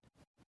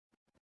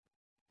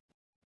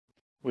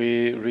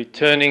We're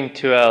returning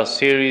to our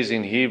series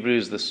in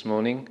Hebrews this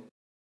morning.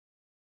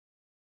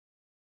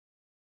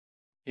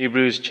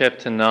 Hebrews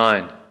chapter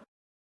 9,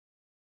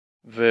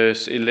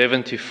 verse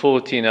 11 to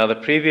 14. Now, the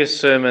previous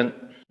sermon,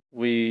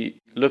 we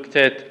looked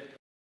at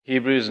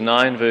Hebrews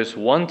 9, verse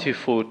 1 to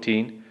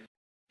 14,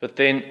 but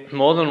then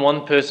more than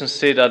one person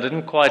said, I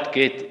didn't quite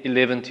get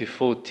 11 to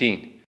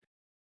 14.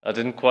 I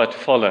didn't quite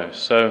follow.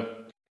 So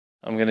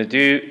I'm going to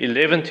do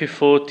 11 to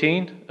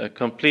 14, a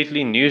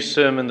completely new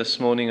sermon this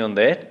morning on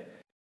that.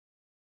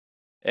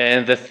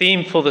 And the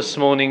theme for this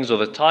morning's, or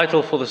the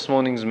title for this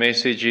morning's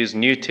message is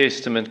New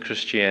Testament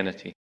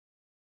Christianity.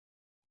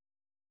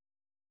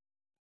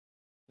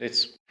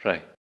 Let's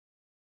pray.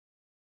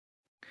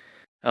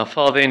 Our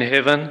Father in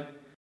heaven,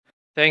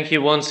 thank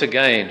you once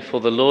again for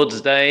the Lord's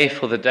Day,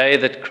 for the day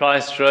that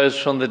Christ rose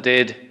from the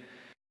dead,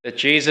 that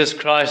Jesus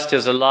Christ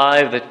is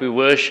alive, that we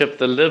worship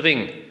the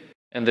living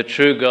and the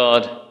true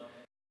God,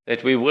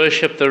 that we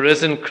worship the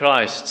risen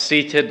Christ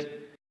seated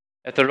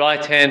at the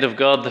right hand of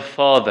God the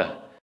Father.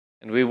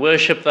 And we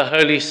worship the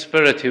Holy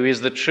Spirit, who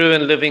is the true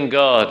and living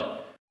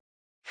God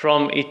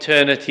from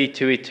eternity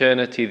to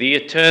eternity, the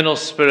eternal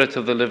Spirit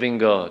of the living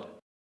God.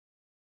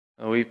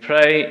 And we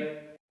pray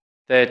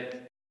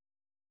that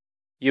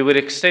you would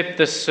accept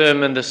this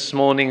sermon this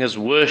morning as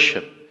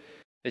worship,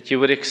 that you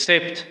would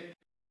accept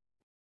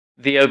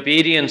the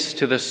obedience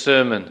to the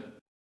sermon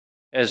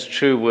as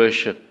true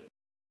worship.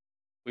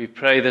 We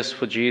pray this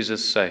for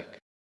Jesus' sake.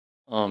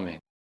 Amen.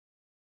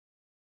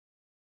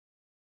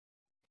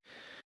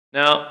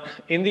 Now,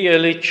 in the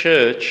early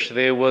church,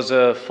 there was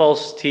a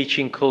false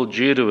teaching called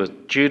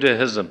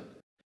Judaism.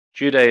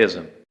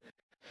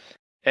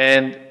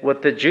 And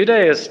what the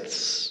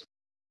Judaists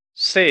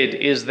said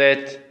is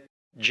that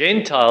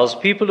Gentiles,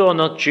 people who are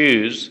not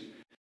Jews,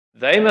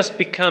 they must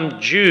become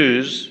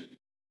Jews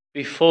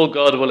before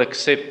God will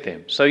accept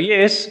them. So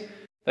yes,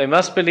 they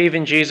must believe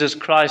in Jesus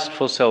Christ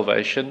for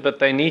salvation, but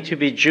they need to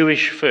be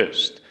Jewish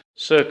first,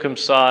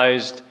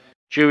 circumcised,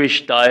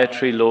 Jewish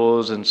dietary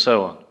laws, and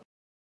so on.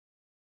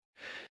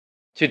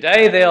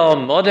 Today there are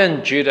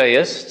modern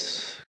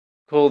Judaists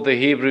called the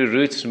Hebrew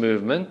Roots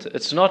Movement.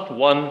 It's not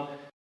one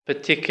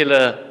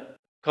particular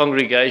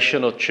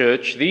congregation or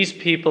church. These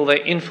people,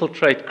 they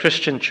infiltrate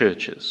Christian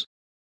churches.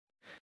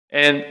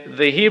 And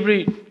the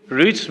Hebrew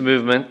Roots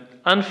Movement,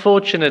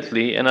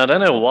 unfortunately, and I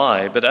don't know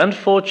why, but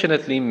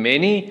unfortunately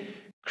many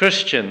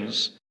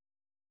Christians,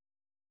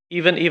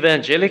 even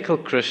evangelical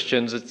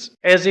Christians, it's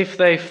as if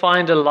they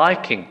find a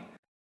liking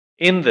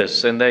in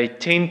this and they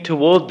tend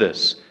toward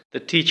this. The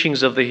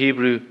teachings of the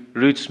Hebrew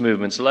Roots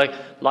movements,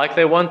 like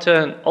they want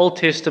an Old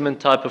Testament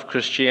type of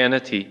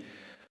Christianity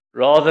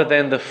rather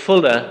than the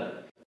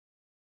fuller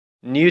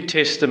New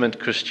Testament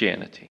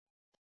Christianity.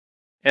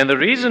 And the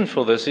reason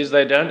for this is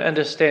they don't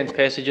understand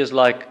passages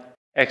like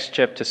Acts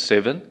chapter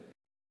 7,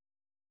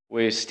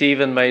 where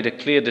Stephen made a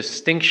clear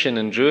distinction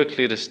and drew a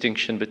clear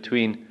distinction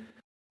between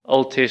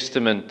Old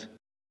Testament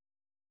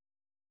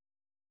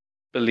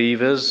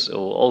believers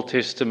or Old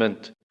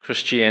Testament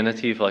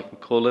Christianity, if I can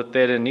call it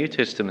that, and New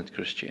Testament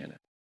Christianity,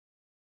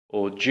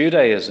 or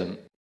Judaism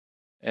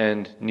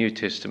and New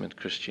Testament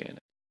Christianity.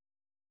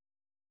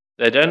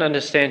 They don't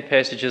understand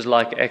passages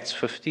like Acts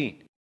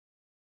 15,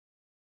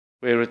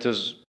 where it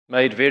is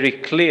made very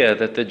clear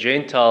that the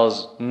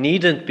Gentiles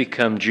needn't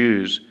become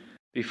Jews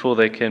before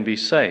they can be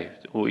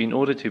saved, or in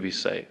order to be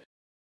saved.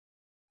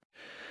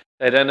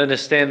 They don't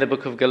understand the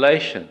book of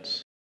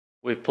Galatians,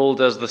 where Paul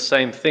does the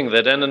same thing.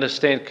 They don't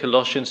understand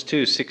Colossians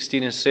 2,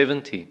 16 and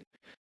 17.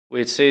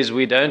 Where it says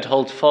we don't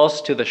hold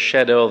fast to the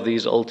shadow of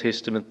these Old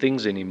Testament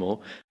things anymore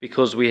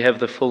because we have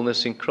the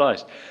fullness in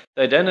Christ.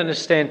 They don't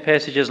understand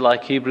passages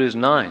like Hebrews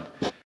 9,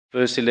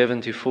 verse 11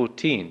 to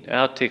 14,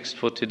 our text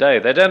for today.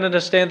 They don't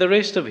understand the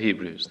rest of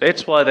Hebrews.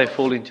 That's why they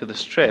fall into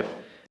this trap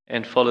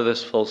and follow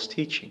this false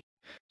teaching.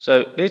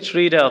 So let's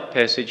read our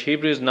passage,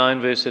 Hebrews 9,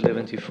 verse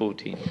 11 to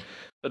 14.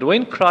 But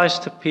when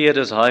Christ appeared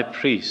as high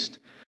priest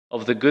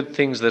of the good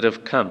things that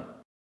have come,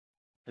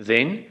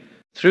 then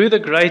through the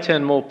greater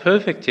and more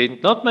perfect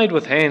tent, not made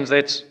with hands,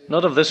 that's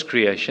not of this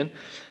creation,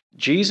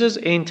 Jesus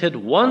entered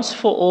once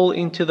for all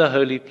into the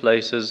holy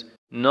places,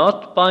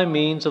 not by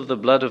means of the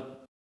blood of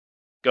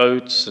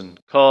goats and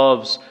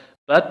calves,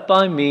 but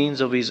by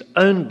means of his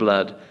own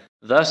blood,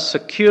 thus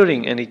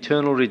securing an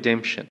eternal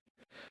redemption.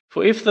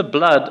 For if the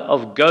blood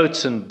of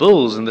goats and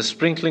bulls and the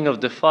sprinkling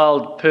of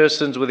defiled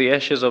persons with the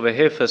ashes of a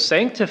heifer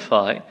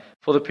sanctify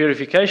for the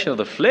purification of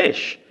the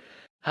flesh,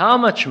 how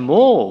much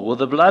more will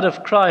the blood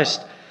of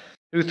Christ,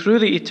 who through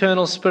the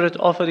eternal Spirit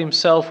offered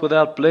himself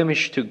without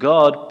blemish to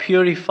God,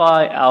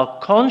 purify our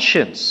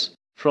conscience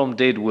from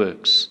dead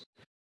works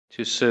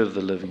to serve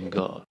the living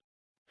God.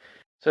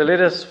 So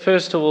let us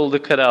first of all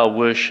look at our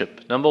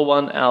worship. Number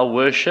one, our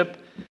worship,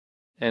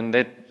 and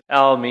that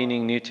our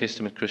meaning New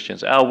Testament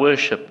Christians. Our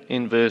worship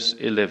in verse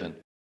 11.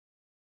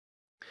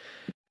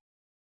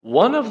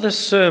 One of the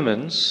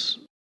sermons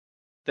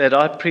that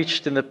I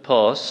preached in the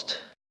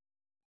past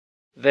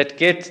that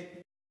gets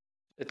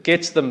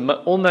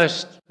the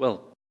almost,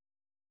 well,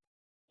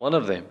 one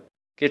of them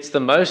gets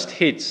the most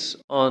hits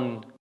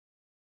on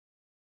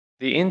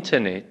the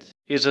internet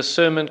is a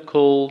sermon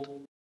called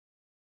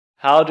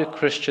How Do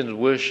Christians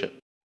Worship?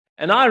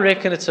 And I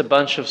reckon it's a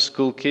bunch of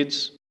school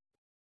kids.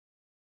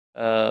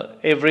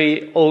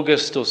 Every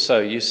August or so,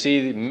 you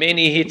see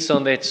many hits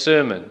on that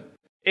sermon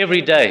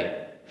every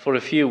day for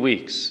a few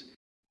weeks.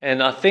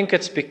 And I think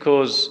it's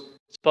because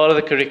it's part of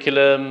the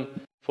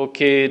curriculum for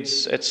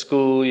kids at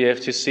school. You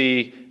have to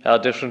see how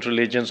different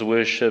religions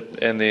worship,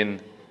 and then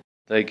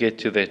they get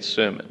to that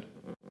sermon.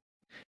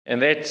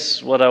 And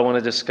that's what I want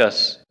to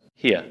discuss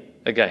here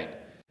again.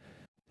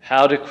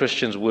 How do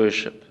Christians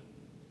worship?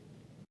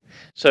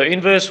 So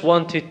in verse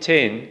 1 to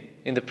 10,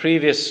 in the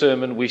previous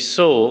sermon, we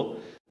saw,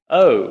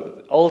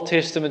 Old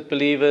Testament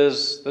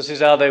believers, this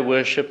is how they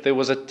worship. There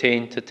was a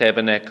tent, a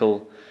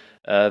tabernacle.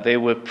 There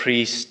were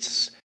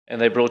priests,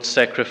 and they brought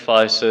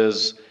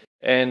sacrifices.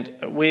 And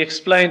we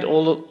explained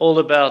all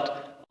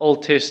about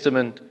Old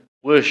Testament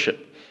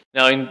worship.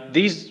 Now, in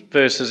these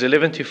verses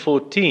 11 to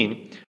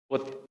 14,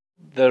 what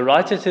the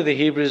writer to the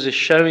Hebrews is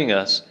showing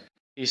us,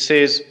 he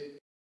says,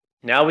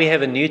 now we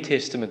have a New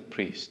Testament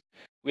priest.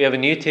 We have a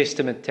New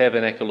Testament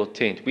tabernacle or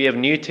tent. We have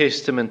New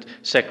Testament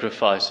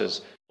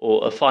sacrifices,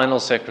 or a final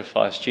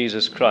sacrifice,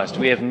 Jesus Christ.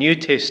 We have New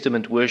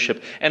Testament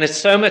worship, and it's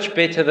so much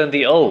better than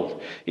the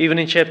old. Even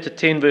in chapter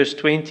 10, verse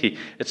 20,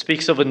 it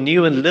speaks of a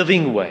new and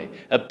living way,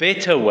 a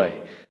better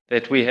way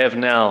that we have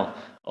now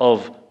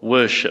of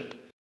worship.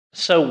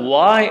 So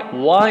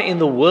why in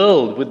the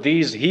world would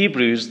these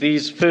Hebrews,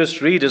 these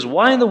first readers,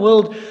 why in the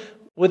world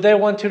would they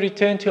want to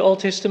return to Old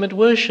Testament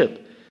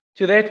worship,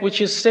 to that which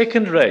is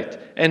second rate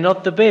and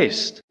not the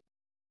best?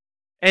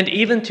 And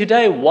even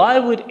today, why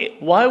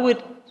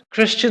would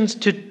Christians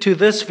to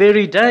this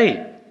very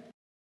day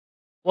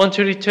want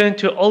to return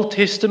to Old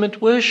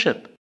Testament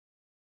worship?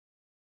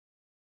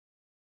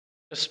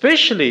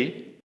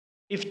 Especially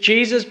if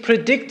Jesus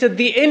predicted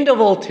the end of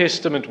Old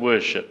Testament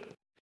worship.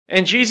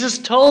 And Jesus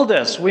told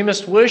us we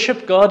must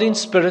worship God in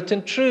spirit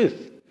and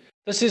truth.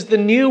 This is the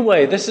new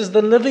way. This is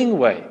the living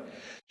way.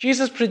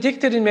 Jesus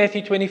predicted in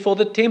Matthew 24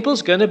 the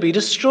temple's going to be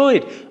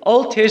destroyed.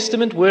 Old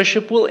Testament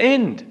worship will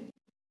end.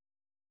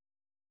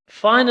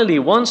 Finally,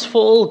 once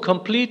for all,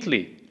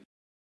 completely.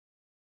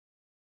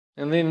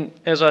 And then,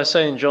 as I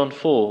say in John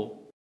 4,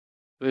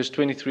 verse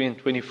 23 and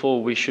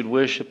 24, we should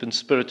worship in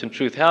spirit and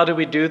truth. How do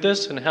we do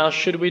this, and how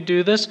should we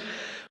do this?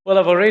 Well,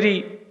 I've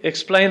already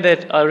explained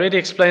that. I already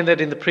explained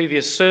that in the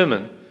previous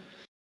sermon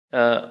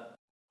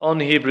on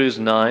Hebrews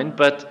 9,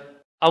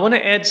 but I want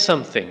to add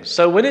something.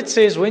 So when it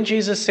says, when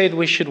Jesus said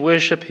we should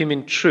worship him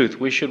in truth,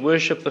 we should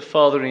worship the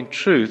Father in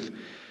truth,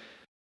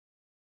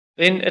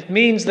 then it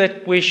means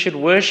that we should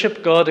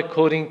worship God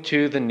according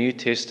to the New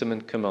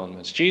Testament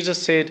commandments.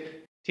 Jesus said,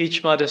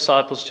 teach my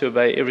disciples to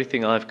obey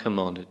everything I've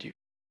commanded you.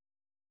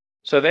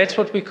 So that's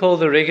what we call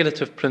the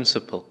regulative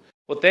principle.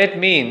 What that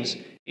means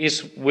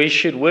is we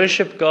should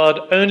worship God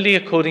only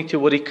according to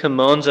what he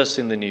commands us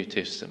in the New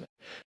Testament.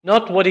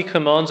 Not what he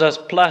commands us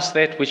plus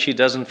that which he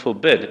doesn't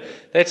forbid.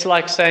 That's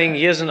like saying,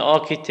 here's an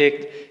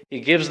architect,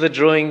 he gives the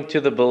drawing to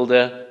the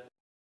builder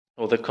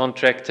or the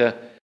contractor,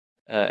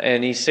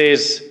 and he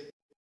says,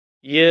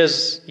 here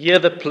are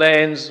the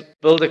plans,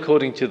 build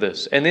according to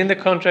this. And then the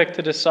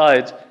contractor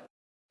decides,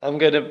 I'm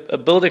going to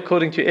build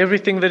according to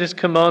everything that is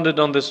commanded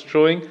on this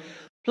drawing,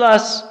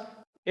 plus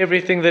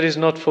everything that is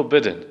not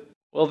forbidden.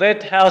 Well,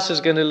 that house is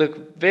going to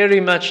look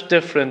very much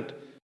different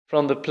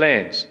from the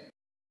plans.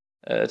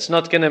 It's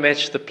not going to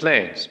match the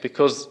plans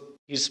because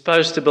he's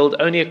supposed to build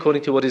only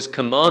according to what is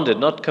commanded,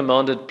 not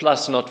commanded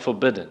plus not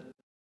forbidden.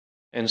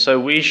 And so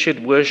we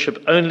should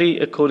worship only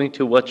according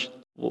to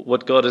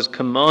what God has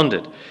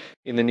commanded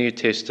in the New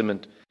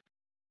Testament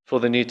for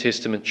the New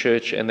Testament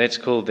church, and that's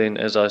called then,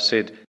 as I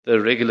said,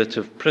 the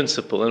regulative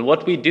principle. And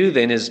what we do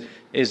then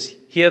is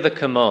hear the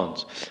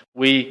commands.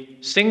 We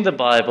sing the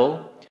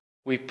Bible,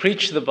 we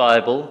preach the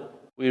Bible,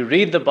 we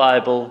read the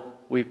Bible,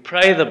 we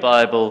pray the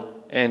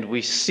Bible, and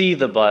we see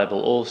the Bible,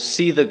 or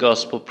see the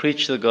gospel,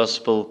 preach the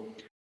gospel,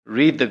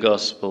 read the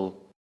gospel,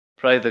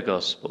 pray the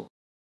gospel,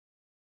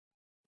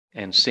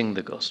 and sing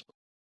the gospel.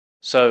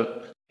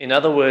 So, in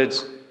other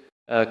words,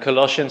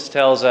 Colossians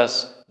tells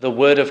us the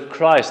word of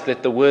Christ,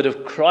 let the word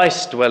of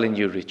Christ dwell in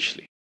you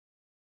richly.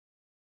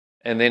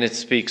 And then it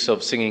speaks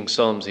of singing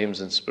psalms,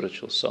 hymns, and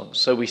spiritual songs.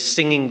 So we're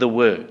singing the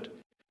word.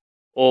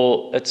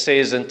 Or it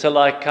says, until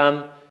I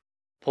come,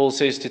 Paul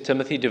says to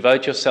Timothy,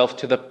 devote yourself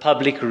to the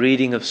public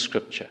reading of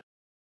Scripture.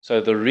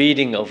 So the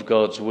reading of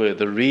God's word,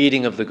 the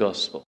reading of the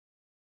gospel.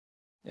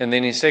 And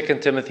then in 2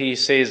 Timothy he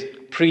says,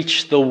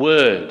 preach the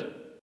word.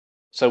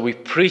 So we're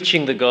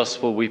preaching the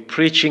gospel, we're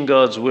preaching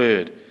God's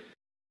word,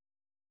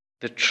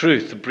 the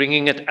truth,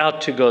 bringing it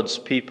out to God's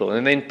people,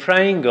 and then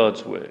praying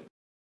God's word.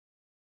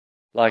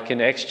 Like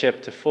in Acts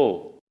chapter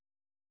 4.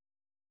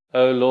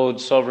 O Lord,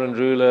 sovereign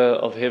ruler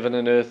of heaven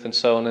and earth, and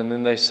so on. And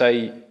then they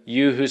say,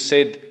 you who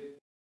said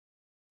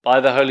by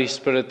the Holy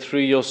Spirit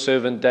through your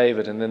servant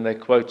David. And then they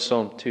quote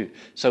Psalm 2.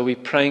 So we're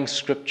praying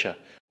Scripture.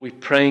 We're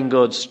praying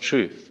God's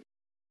truth.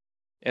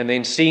 And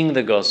then seeing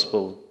the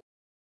gospel.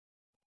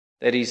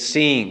 That is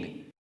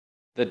seeing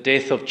the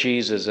death of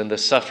Jesus and the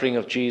suffering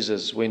of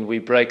Jesus when we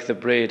break the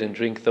bread and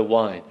drink the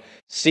wine.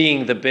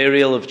 Seeing the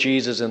burial of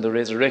Jesus and the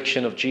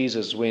resurrection of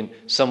Jesus when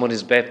someone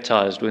is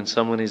baptized, when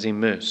someone is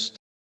immersed.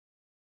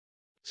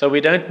 So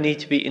we don't need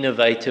to be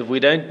innovative. We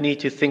don't need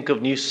to think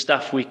of new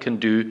stuff we can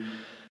do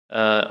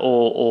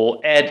or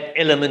add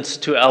elements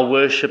to our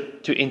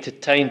worship to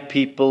entertain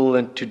people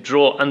and to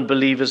draw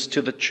unbelievers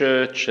to the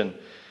church and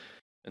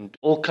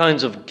all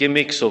kinds of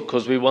gimmicks, or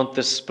because we want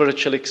this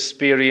spiritual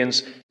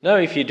experience. No,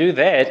 if you do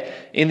that,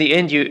 in the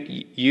end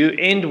you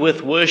end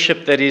with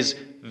worship that is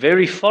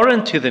very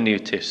foreign to the New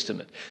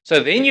Testament.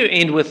 So then you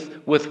end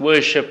with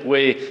worship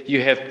where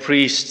you have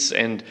priests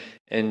and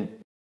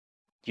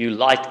you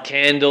light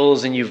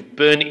candles and you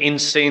burn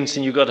incense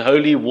and you've got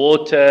holy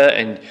water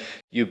and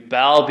you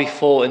bow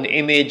before an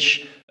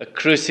image, a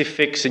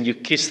crucifix, and you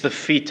kiss the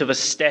feet of a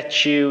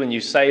statue and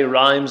you say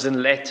rhymes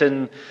in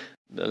Latin,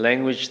 the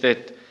language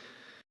that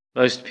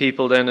most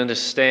people don't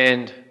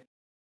understand.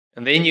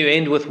 And then you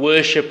end with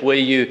worship where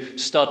you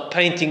start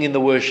painting in the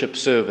worship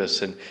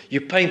service and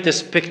you paint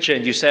this picture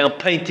and you say, I'm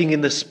painting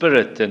in the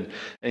Spirit,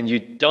 and you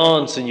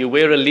dance and you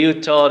wear a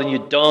leotard and you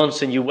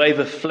dance and you wave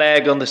a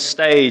flag on the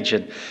stage,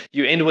 and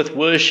you end with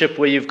worship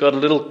where you've got a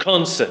little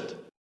concert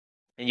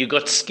and you've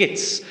got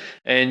skits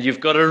and you've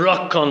got a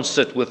rock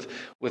concert with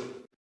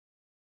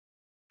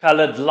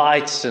colored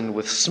lights and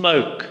with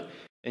smoke.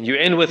 And you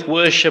end with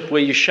worship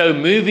where you show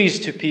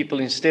movies to people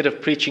instead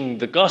of preaching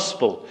the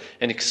gospel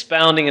and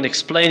expounding and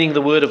explaining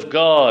the word of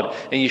God.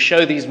 And you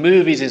show these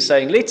movies and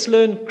saying, let's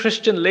learn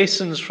Christian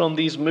lessons from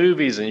these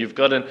movies. And you've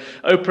got an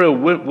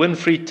Oprah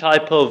Winfrey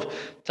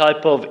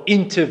type of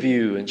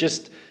interview and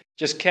just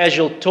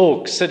casual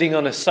talk sitting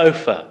on a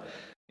sofa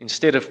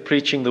instead of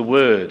preaching the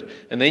word.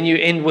 And then you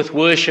end with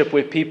worship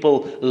where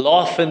people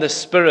laugh in the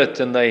Spirit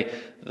and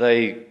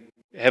they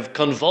have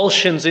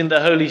convulsions in the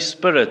Holy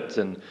Spirit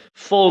and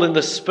fall in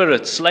the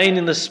Spirit, slain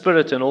in the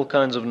Spirit, and all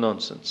kinds of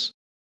nonsense.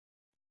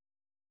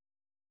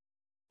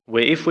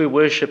 Where if we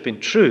worship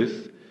in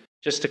truth,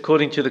 just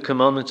according to the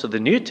commandments of the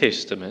New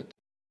Testament,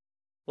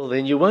 well,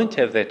 then you won't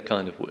have that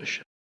kind of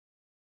worship.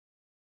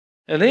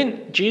 And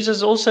then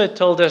Jesus also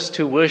told us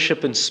to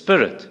worship in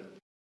spirit.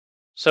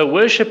 So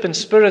worship in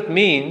spirit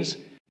means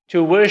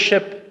to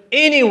worship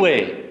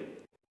anywhere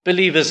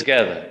believers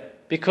gather,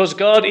 because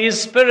God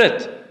is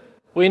spirit.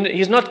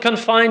 He's not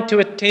confined to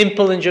a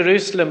temple in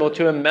Jerusalem or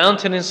to a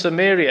mountain in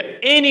Samaria,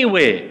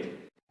 anywhere.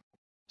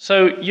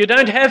 So you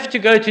don't have to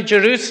go to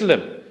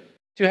Jerusalem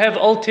to have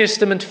Old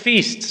Testament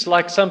feasts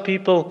like some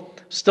people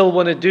still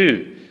want to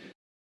do.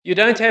 You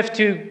don't have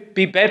to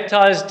be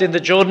baptized in the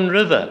Jordan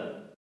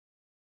River.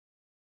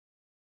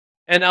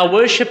 And our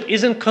worship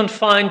isn't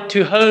confined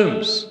to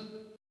homes,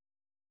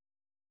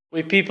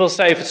 where people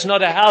say, if it's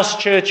not a house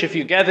church, if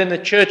you gather in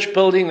a church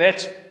building,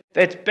 that's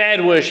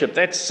bad worship.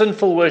 That's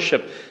sinful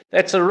worship.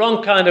 That's a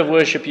wrong kind of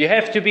worship. You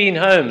have to be in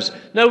homes.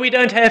 No, we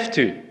don't have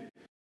to.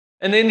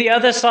 And then the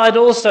other side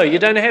also, you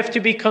don't have to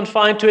be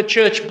confined to a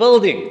church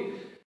building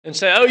and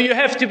say, oh, you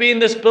have to be in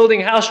this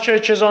building. House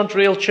churches aren't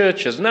real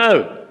churches.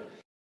 No.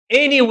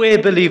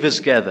 Anywhere believers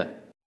gather.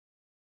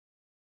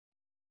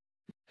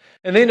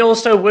 And then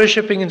also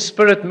worshiping in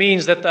spirit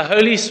means that the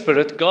Holy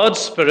Spirit, God's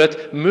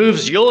Spirit,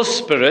 moves your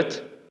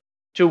spirit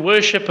to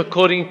worship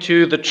according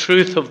to the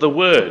truth of the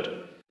Word.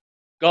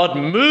 God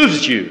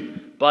moves you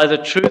by the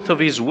truth of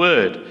His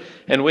Word.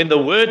 And when the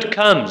Word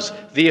comes,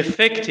 the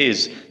effect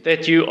is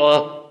that you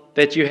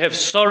have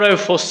sorrow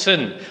for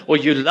sin, or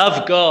you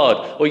love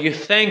God, or you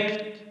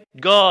thank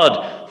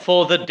God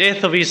for the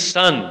death of His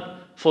Son,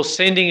 for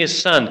sending His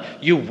Son.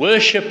 You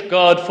worship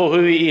God for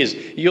who He is.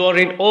 You are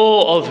in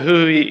awe of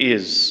who He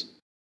is.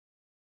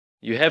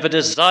 You have a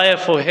desire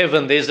for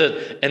heaven. There's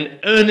an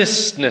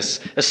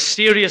earnestness, a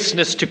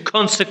seriousness to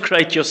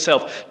consecrate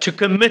yourself, to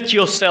commit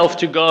yourself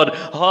to God,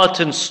 heart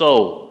and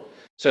soul.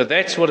 So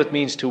that's what it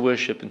means to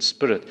worship in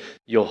spirit.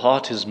 Your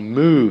heart is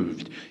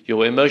moved.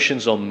 Your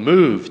emotions are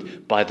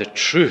moved by the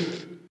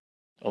truth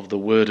of the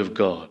Word of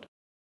God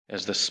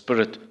as the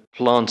Spirit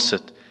plants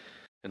it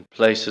and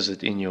places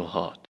it in your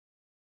heart.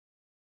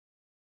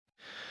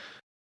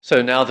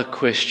 So now the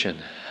question,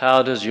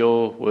 how does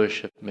your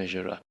worship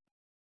measure up?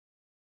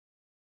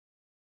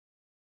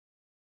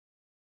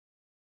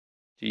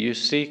 Do you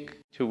seek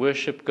to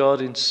worship God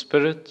in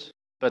spirit,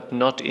 but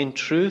not in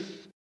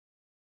truth?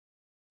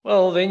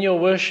 Well, then your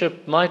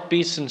worship might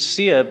be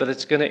sincere, but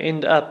it's going to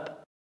end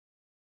up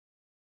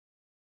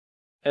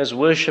as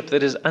worship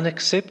that is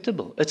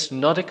unacceptable. It's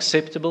not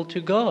acceptable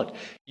to God.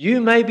 You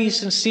may be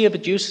sincere,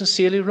 but you're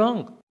sincerely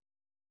wrong.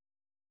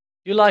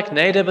 You're like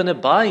Nadab and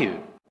Abihu.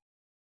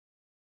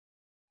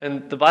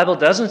 And the Bible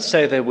doesn't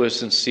say they were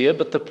sincere,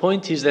 but the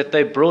point is that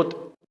they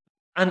brought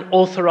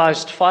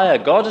unauthorized fire.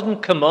 God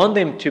didn't command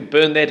them to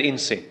burn that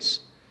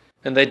incense.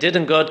 And they did,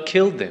 and God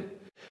killed them.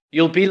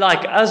 You'll be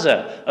like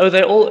Uzzah. Oh,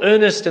 they're all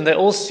earnest and they're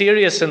all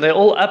serious and they're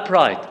all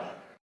upright.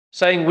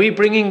 saying, we're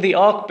bringing the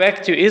ark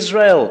back to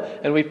Israel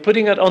and we're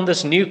putting it on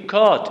this new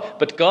cart.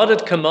 But God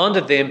had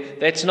commanded them,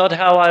 that's not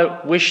how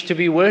I wish to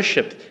be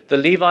worshipped. The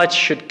Levites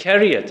should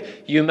carry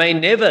it. You may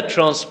never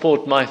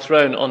transport my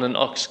throne on an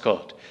ox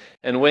cart.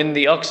 And when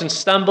the oxen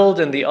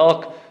stumbled and the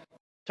ark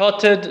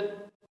tottered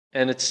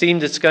and it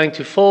seemed it's going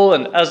to fall,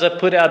 and Uzzah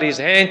put out his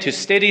hand to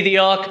steady the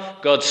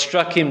ark, God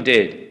struck him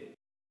dead.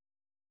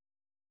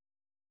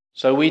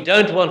 So we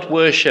don't want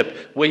worship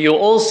where you're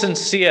all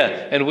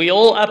sincere and we're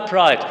all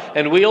upright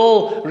and we're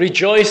all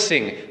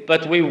rejoicing,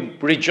 but we're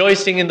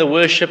rejoicing in the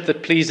worship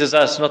that pleases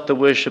us, not the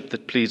worship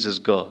that pleases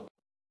God.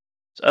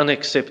 It's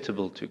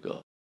unacceptable to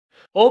God.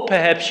 Or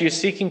perhaps you're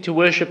seeking to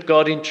worship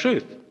God in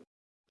truth.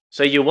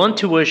 So you want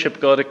to worship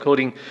God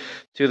according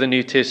to the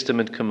New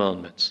Testament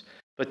commandments,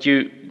 but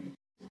you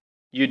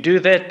do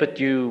that, but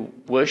you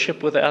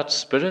worship without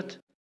spirit.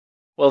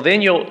 Well,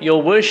 then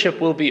your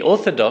worship will be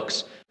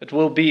orthodox. It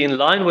will be in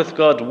line with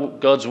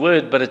God's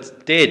word, but it's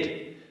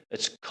dead.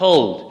 It's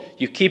cold.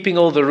 You're keeping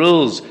all the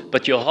rules,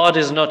 but your heart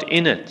is not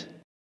in it.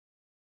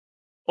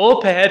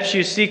 Or perhaps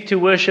you seek to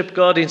worship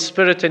God in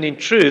spirit and in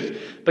truth,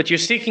 but you're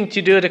seeking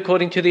to do it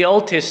according to the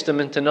Old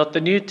Testament and not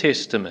the New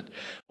Testament.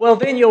 Well,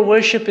 then your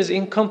worship is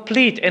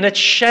incomplete and it's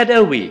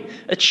shadowy.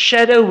 It's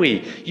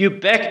shadowy. You're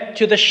back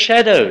to the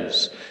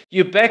shadows.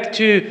 You're back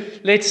to,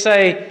 let's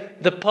say,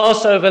 the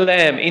Passover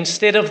lamb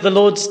instead of the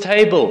Lord's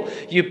table.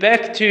 You're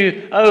back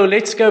to,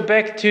 let's go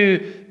back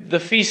to the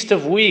Feast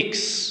of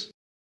Weeks.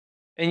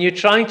 And you're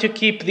trying to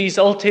keep these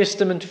Old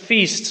Testament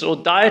feasts or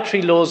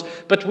dietary laws,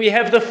 but we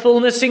have the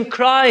fullness in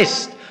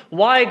Christ.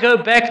 Why go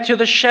back to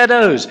the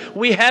shadows?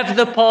 We have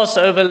the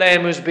Passover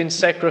lamb who's been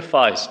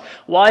sacrificed.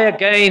 Why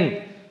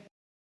again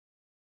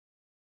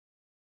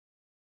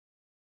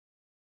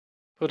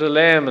put a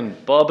lamb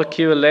and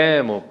barbecue a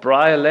lamb or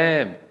braai a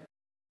lamb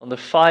on the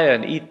fire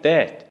and eat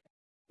that?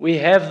 We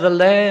have the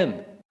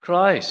Lamb,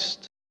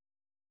 Christ.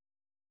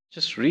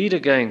 Just read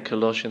again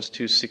Colossians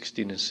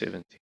 2:16 and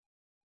 17.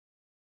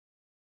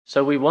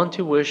 So we want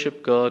to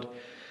worship God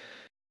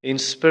in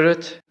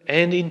spirit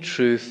and in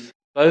truth,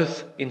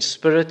 both in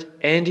spirit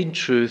and in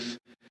truth,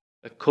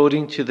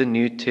 according to the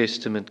New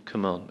Testament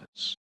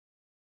commandments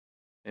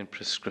and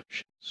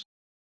prescriptions.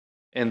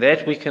 And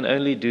that we can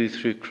only do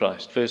through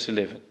Christ. Verse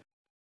 11.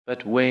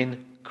 But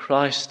when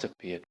Christ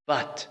appeared,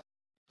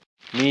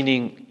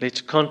 meaning, let's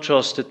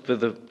contrast it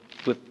with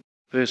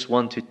verse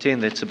 1 to 10,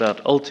 that's about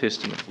Old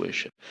Testament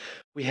worship.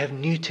 We have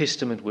New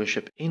Testament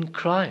worship in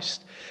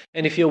Christ.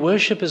 And if your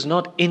worship is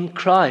not in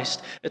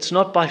Christ, it's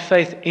not by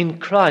faith in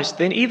Christ,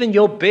 then even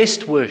your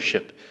best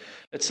worship,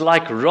 it's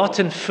like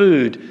rotten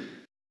food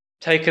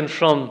taken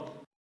from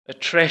a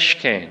trash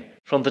can,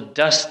 from the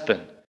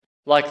dustbin.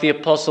 Like the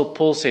Apostle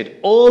Paul said,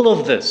 all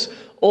of this,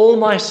 all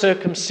my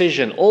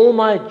circumcision, all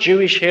my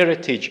Jewish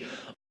heritage,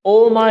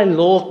 all my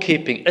law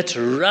keeping, it's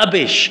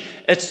rubbish.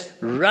 It's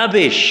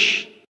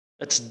rubbish.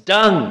 It's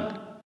dung.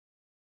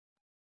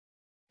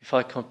 If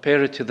I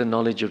compare it to the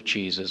knowledge of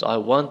Jesus, I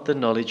want the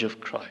knowledge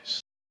of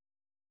Christ.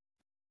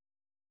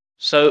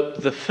 So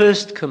the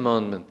first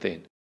commandment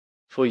then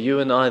for you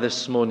and I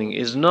this morning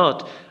is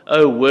not,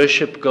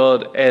 worship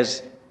God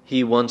as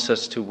He wants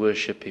us to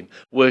worship Him.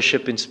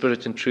 Worship in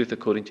spirit and truth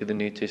according to the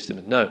New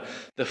Testament. No,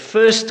 the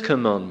first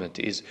commandment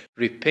is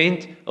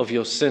repent of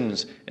your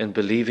sins and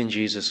believe in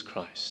Jesus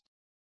Christ.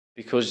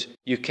 Because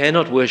you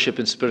cannot worship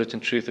in spirit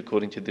and truth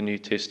according to the New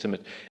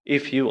Testament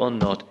if you are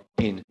not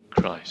in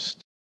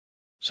Christ.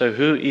 So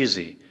who is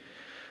He?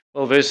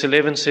 Well, verse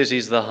 11 says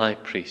He's the high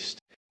priest.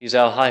 He's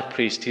our high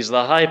priest. He's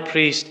the high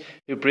priest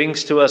who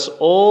brings to us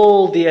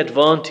all the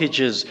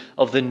advantages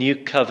of the new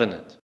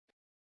covenant.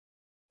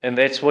 And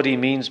that's what he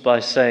means by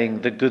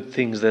saying the good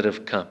things that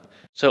have come.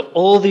 So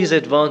all these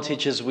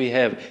advantages we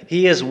have,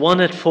 He has won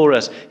it for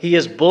us. He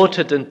has bought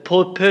it and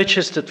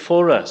purchased it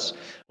for us.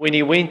 When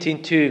He went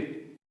into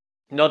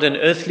not an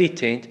earthly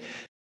tent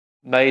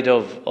made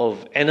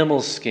of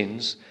animal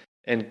skins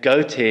and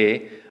goat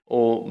hair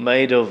or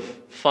made of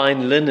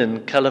fine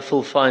linen,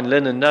 colorful fine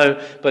linen.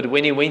 No, but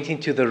when He went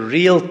into the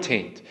real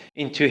tent,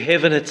 into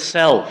heaven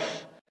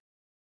itself.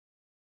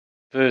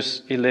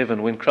 Verse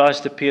 11, when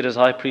Christ appeared as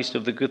high priest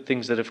of the good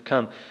things that have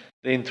come,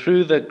 then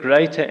through the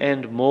greater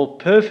and more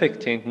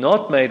perfect tent,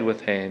 not made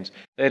with hands,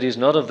 that is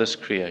not of this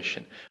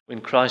creation,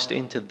 when Christ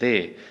entered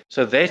there.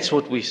 So that's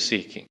what we're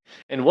seeking.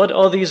 And what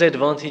are these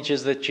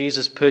advantages that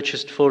Jesus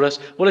purchased for us?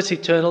 Well, it's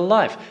eternal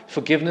life,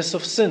 forgiveness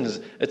of sins.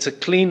 It's a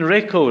clean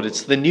record.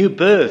 It's the new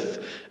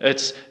birth.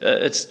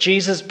 It's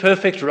Jesus'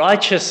 perfect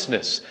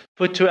righteousness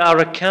put to our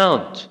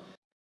account.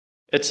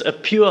 It's a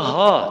pure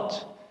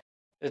heart.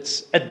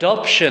 It's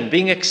adoption,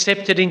 being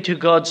accepted into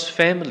God's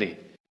family.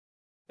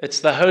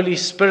 It's the Holy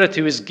Spirit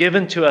who is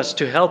given to us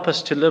to help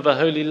us to live a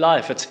holy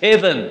life. It's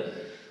heaven.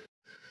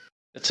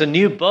 It's a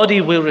new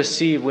body we'll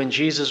receive when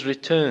Jesus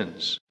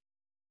returns.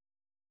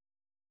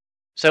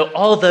 So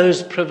are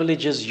those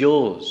privileges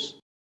yours?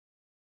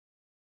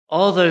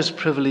 Are those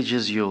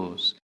privileges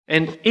yours?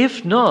 And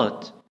if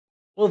not,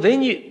 well,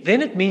 then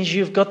it means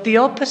you've got the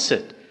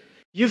opposite.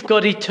 You've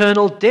got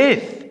eternal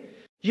death.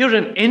 You're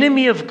an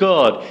enemy of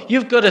God.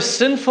 You've got a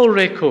sinful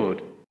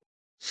record.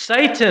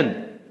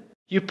 Satan,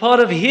 you're part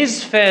of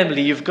his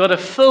family. You've got a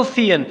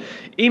filthy and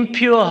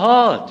impure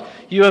heart.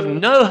 You have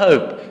no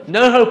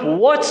hope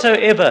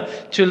whatsoever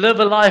to live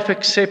a life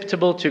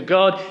acceptable to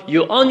God.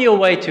 You're on your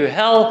way to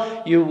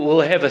hell. You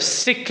will have a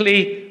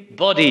sickly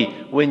body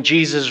when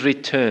Jesus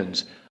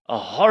returns. A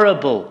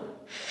horrible,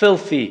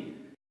 filthy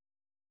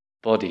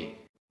body.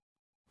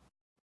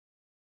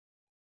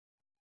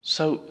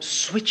 So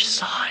switch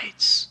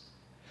sides.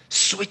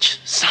 Switch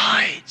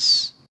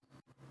sides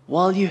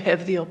while you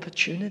have the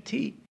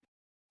opportunity.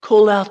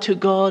 Call out to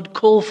God.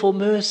 Call for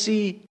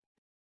mercy.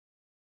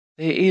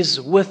 There is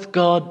with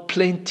God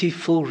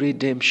plentiful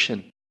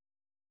redemption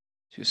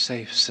to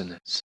save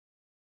sinners.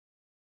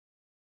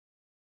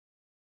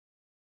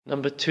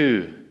 Number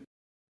 2,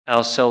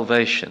 our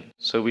salvation.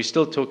 So we're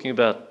still talking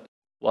about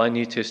why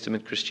New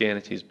Testament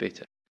Christianity is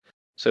better.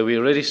 So we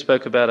already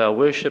spoke about our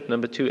worship.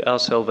 Number 2, our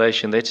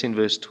salvation. That's in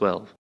verse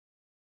 12.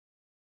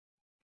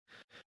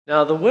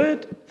 Now the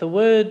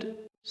word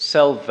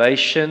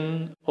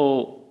salvation,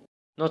 or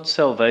not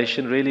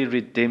salvation, really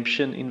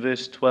redemption in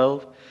verse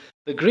 12.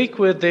 The Greek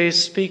word there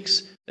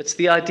speaks, it's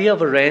the idea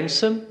of a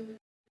ransom.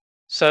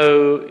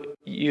 So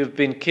you've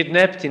been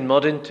kidnapped in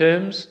modern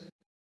terms,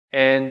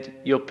 and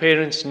your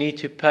parents need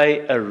to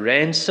pay a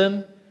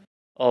ransom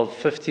of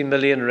 50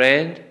 million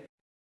rand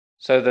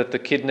so that the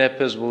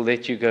kidnappers will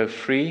let you go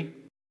free.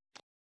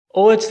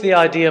 Or it's the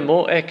idea,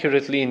 more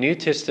accurately in New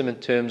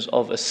Testament terms,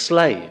 of a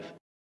slave.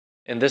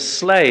 And this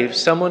slave,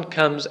 someone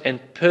comes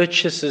and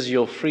purchases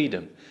your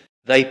freedom.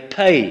 They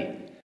pay,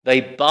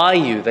 they buy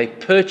you, they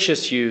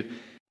purchase you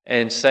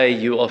and say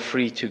you are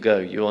free to go.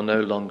 You are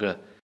no longer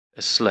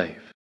a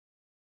slave.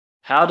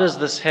 How does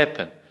this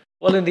happen?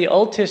 Well, in the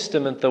Old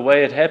Testament, the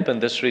way it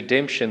happened, this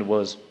redemption,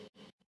 was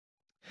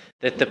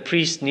that the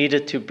priest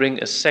needed to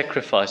bring a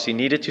sacrifice. He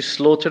needed to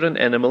slaughter an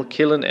animal,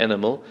 kill an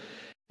animal,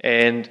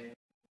 and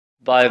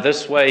by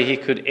this way he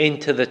could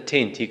enter the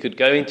tent. He could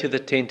go into the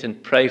tent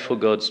and pray for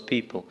God's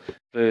people.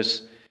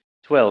 Verse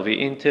 12,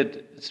 he entered,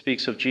 it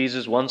speaks of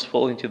Jesus once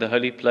falling to the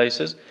holy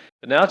places.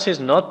 But now it says,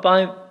 not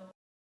by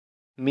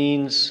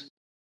means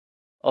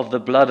of the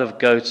blood of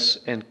goats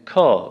and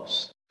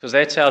calves, because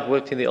that's how it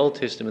worked in the Old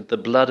Testament, the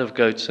blood of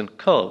goats and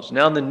calves.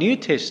 Now in the New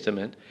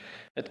Testament,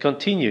 it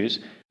continues,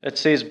 it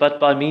says, but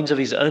by means of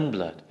his own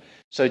blood.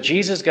 So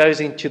Jesus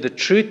goes into the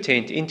true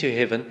tent, into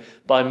heaven,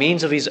 by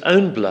means of his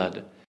own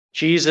blood.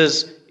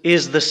 Jesus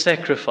is the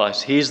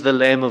sacrifice. He is the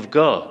Lamb of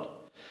God.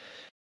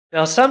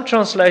 Now some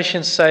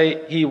translations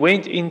say he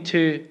went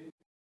into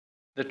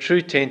the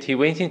true tent, he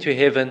went into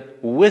heaven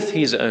with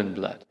his own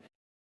blood.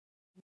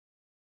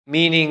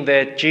 Meaning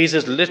that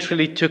Jesus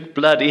literally took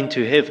blood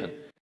into heaven.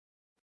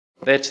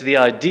 That's the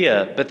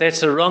idea, but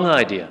that's a wrong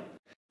idea.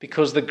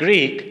 Because the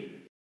Greek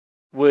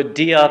word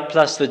dia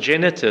plus the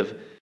genitive,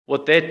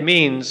 what that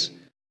means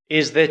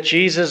is that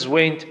Jesus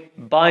went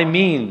by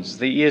means,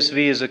 the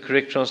ESV is a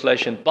correct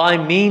translation, by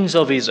means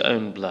of his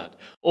own blood,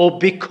 or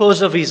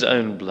because of his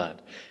own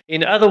blood.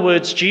 In other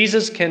words,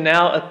 Jesus can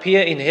now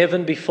appear in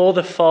heaven before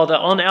the Father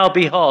on our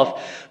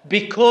behalf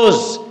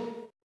because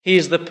he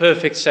is the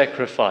perfect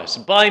sacrifice.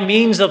 By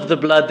means of the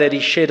blood that he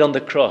shed on the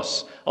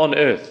cross on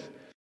earth,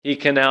 he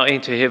can now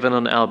enter heaven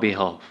on our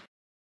behalf.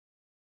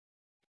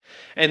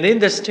 And then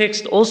this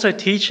text also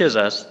teaches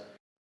us,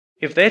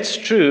 if that's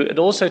true, it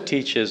also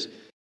teaches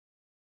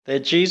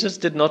that Jesus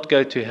did not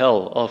go to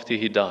hell after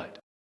he died.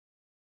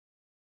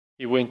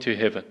 He went to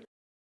heaven.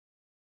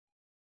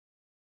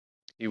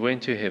 He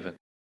went to heaven.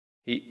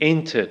 He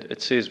entered,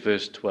 it says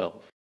verse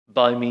 12,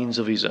 by means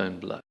of his own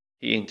blood.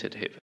 He entered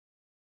heaven.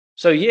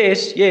 So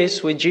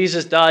yes, when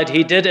Jesus died,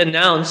 he did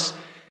announce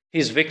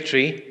his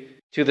victory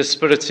to the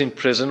spirits in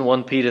prison.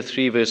 1 Peter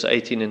 3 verse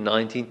 18 and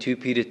 19. 2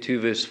 Peter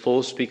 2 verse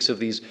 4 speaks of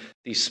these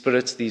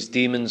spirits, these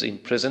demons in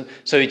prison.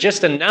 So he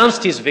just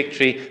announced his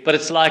victory, but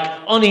it's like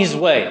on his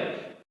way.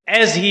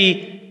 As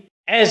he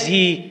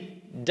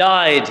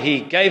died,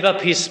 he gave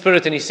up his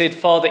spirit and he said,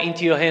 Father,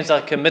 into your hands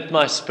I commit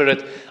my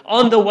spirit.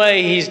 On the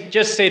way, he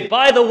just said,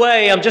 by the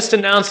way, I'm just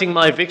announcing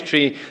my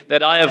victory,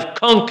 that I have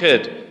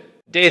conquered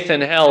death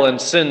and hell and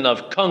sin.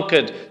 I've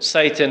conquered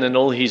Satan and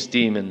all his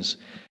demons.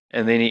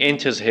 And then he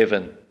enters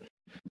heaven.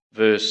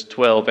 Verse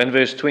 12 and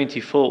verse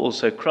 24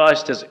 also,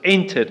 Christ has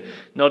entered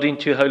not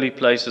into holy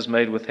places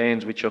made with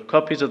hands, which are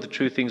copies of the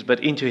true things,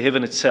 but into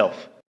heaven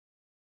itself,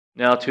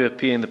 now to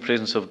appear in the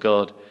presence of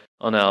God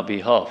on our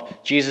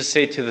behalf. Jesus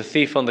said to the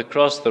thief on the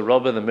cross, the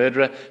robber, the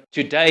murderer,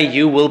 today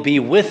you will be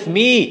with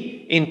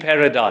me in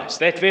paradise.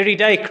 That very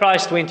day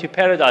Christ went to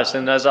paradise.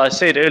 And as I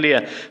said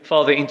earlier,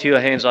 Father, into your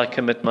hands I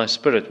commit my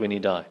spirit, when he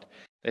died.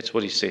 That's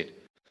what he said.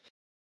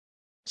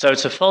 So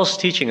it's a false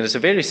teaching, and it's a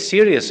very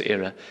serious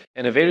error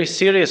and a very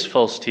serious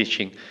false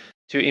teaching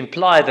to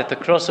imply that the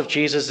cross of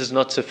Jesus is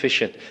not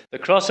sufficient. The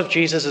cross of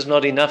Jesus is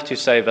not enough to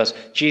save us.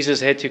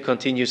 Jesus had to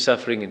continue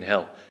suffering in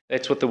hell.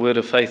 That's what the Word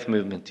of Faith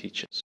movement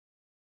teaches.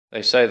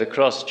 They say the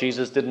cross,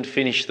 Jesus didn't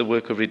finish the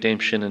work of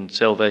redemption and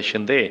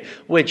salvation there,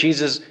 where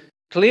Jesus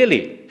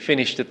clearly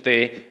finished it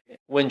there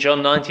when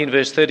John 19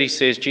 verse 30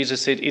 says,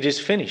 Jesus said, it is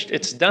finished,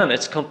 it's done,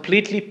 it's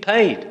completely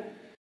paid.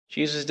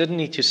 Jesus didn't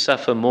need to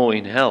suffer more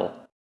in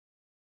hell.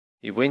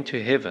 He went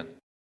to heaven.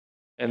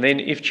 And then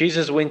if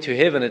Jesus went to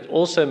heaven, it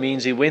also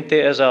means he went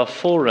there as our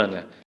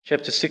forerunner.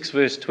 Chapter 6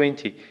 verse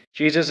 20.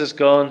 Jesus has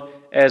gone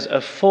as a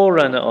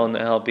forerunner on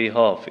our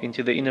behalf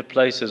into the inner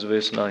places,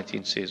 verse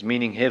 19 says,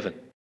 meaning heaven.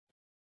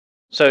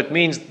 So it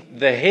means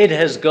the head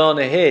has gone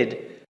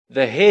ahead.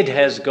 The head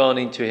has gone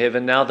into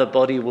heaven. Now the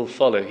body will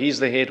follow. He's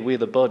the head, we're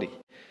the body.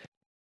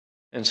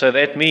 And so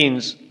that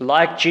means,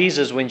 like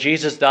Jesus, when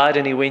Jesus died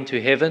and he went to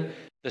heaven,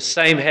 the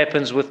same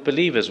happens with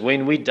believers.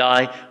 When we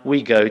die,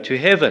 we go to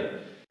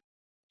heaven.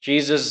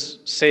 Jesus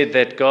said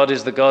that God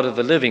is the God of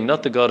the living,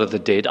 not the God of the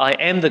dead. I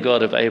am the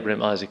God of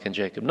Abraham, Isaac, and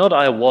Jacob. Not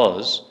I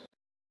was.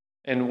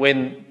 And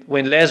when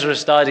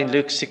Lazarus died in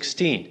Luke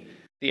 16,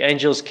 the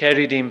angels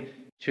carried him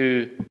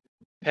to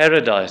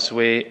paradise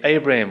where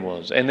Abraham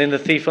was. And then the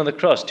thief on the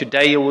cross,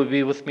 today you will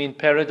be with me in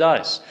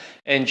paradise.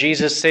 And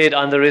Jesus said,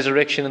 I'm the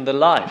resurrection and the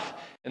life.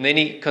 And then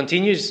he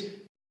continues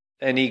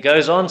and he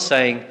goes on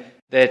saying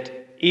that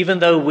even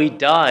though we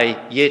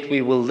die, yet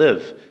we will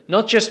live.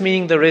 Not just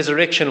meaning the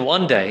resurrection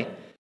one day,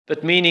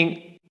 but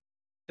meaning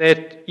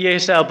that,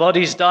 yes, our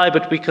bodies die,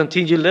 but we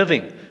continue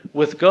living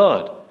with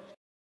God.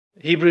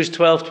 Hebrews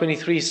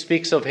 12:23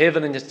 speaks of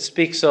heaven, and it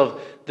speaks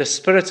of the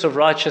spirits of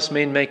righteous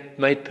men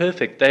made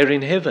perfect. They're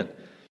in heaven.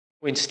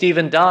 When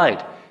Stephen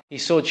died, he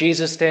saw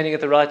Jesus standing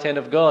at the right hand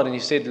of God, and he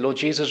said, Lord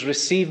Jesus,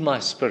 receive my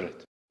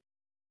spirit.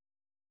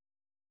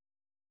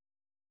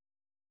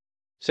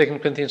 2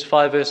 Corinthians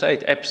 5 verse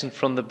 8, absent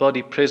from the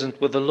body,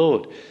 present with the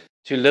Lord.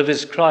 To live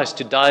is Christ,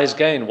 to die is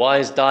gain. Why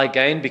is die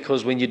gain?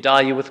 Because when you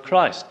die, you're with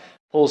Christ.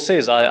 Paul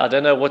says, I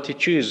don't know what to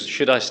choose.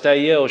 Should I stay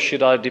here or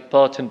should I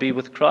depart and be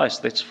with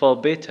Christ? That's far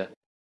better.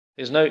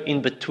 There's no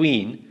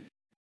in-between.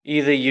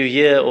 Either you're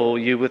here or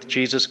you're with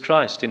Jesus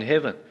Christ in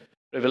heaven.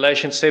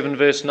 Revelation 7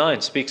 verse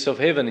 9 speaks of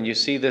heaven, and you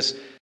see this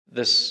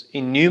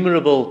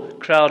innumerable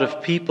crowd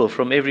of people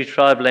from every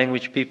tribe,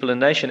 language, people, and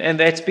nation. And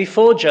that's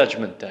before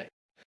Judgment Day.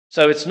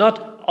 So it's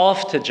not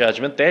after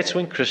judgment. That's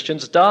when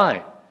Christians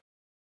die.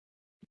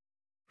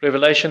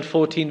 Revelation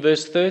 14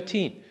 verse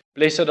 13.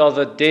 Blessed are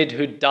the dead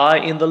who die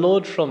in the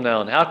Lord from now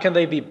on. How can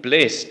they be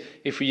blessed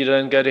if you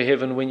don't go to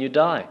heaven when you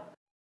die?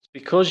 It's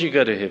because you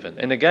go to heaven.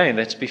 And again,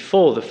 that's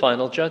before the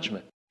final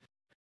judgment.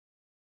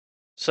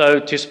 So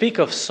to speak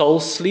of soul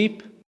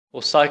sleep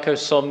or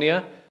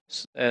psychosomnia,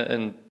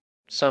 and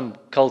some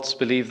cults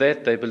believe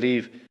that. They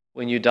believe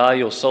when you die,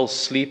 your soul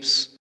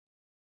sleeps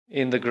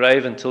in the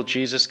grave until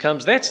Jesus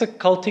comes. That's a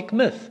cultic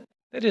myth.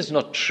 That is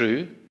not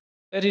true.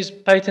 That is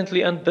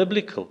patently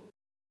unbiblical.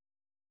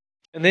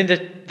 And then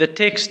the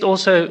text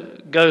also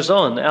goes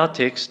on, our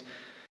text,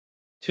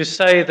 to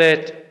say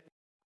that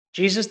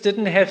Jesus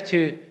didn't have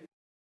to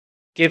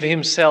give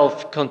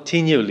himself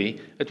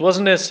continually. It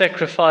wasn't a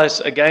sacrifice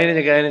again and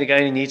again and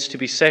again. He needs to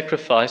be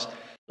sacrificed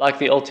like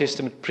the Old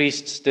Testament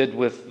priests did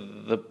with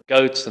the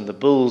goats and the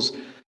bulls.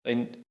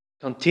 They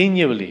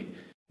continually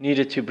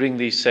needed to bring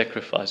these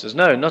sacrifices.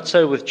 No, not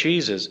so with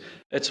Jesus.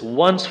 It's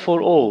once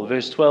for all,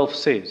 verse 12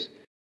 says.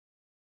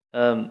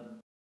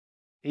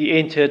 He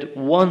entered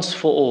once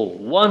for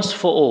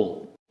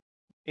all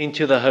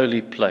into the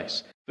holy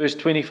place. Verse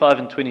 25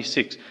 and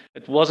 26.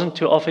 It wasn't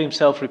to offer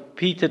himself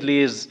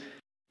repeatedly as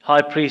the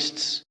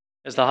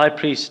high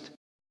priest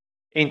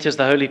enters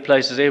the holy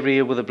places every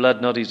year with a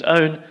blood not his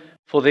own,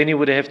 for then he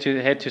would have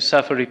had to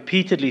suffer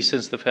repeatedly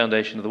since the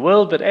foundation of the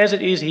world. But as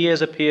it is, he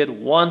has appeared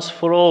once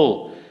for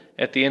all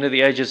at the end of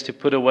the ages to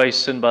put away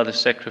sin by the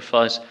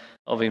sacrifice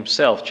of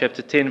himself.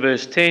 Chapter 10,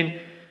 verse 10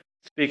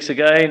 speaks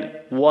again,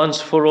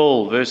 once for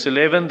all. Verse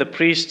 11, the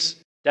priest's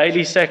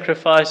daily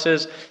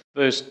sacrifices.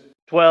 Verse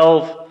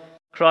 12,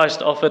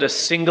 Christ offered a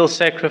single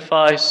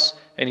sacrifice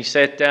and he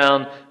sat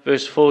down.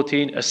 Verse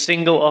 14, a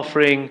single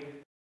offering.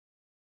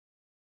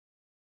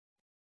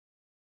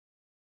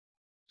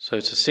 So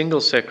it's a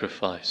single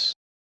sacrifice.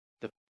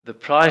 The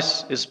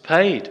price is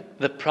paid.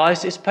 The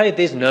price is paid.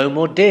 There's no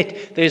more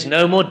debt. There's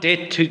no more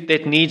debt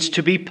that needs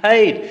to be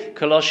paid.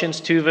 Colossians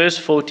 2 verse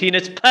 14,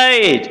 it's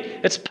paid.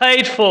 It's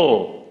paid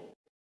for.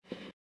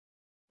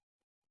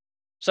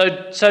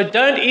 So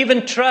don't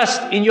even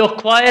trust in your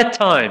quiet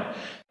time.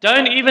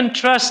 Don't even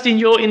trust in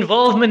your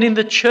involvement in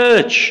the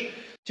church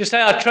to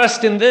say, I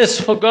trust in this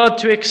for God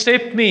to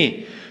accept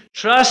me.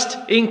 Trust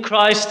in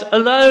Christ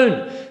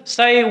alone.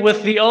 Say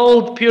with the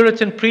old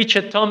Puritan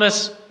preacher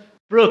Thomas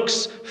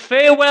Brooks,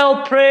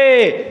 farewell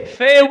prayer,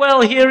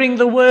 farewell hearing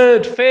the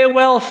word,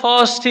 farewell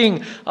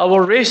fasting. I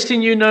will rest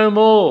in you no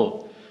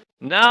more.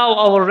 Now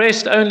I will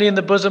rest only in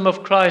the bosom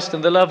of Christ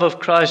and the love of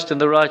Christ and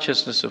the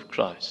righteousness of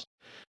Christ.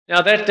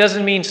 Now that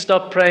doesn't mean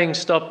stop praying,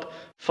 stop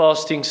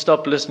fasting,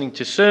 stop listening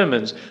to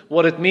sermons.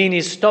 What it means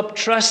is stop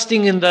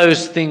trusting in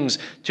those things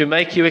to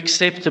make you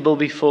acceptable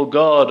before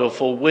God or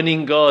for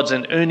winning God's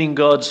and earning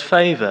God's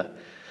favor.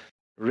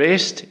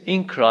 Rest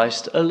in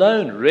Christ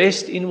alone.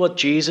 Rest in what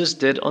Jesus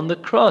did on the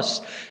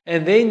cross.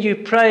 And then you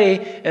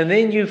pray, and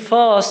then you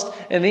fast,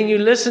 and then you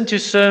listen to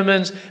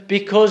sermons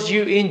because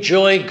you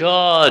enjoy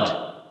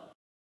God.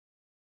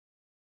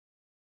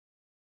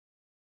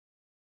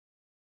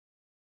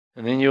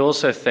 And then you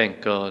also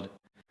thank God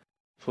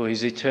for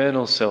his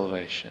eternal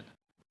salvation.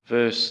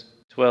 Verse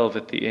 12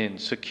 at the end,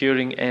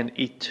 securing an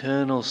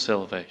eternal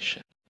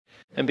salvation.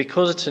 And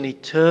because it's an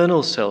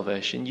eternal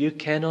salvation, you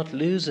cannot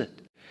lose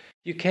it.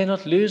 You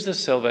cannot lose the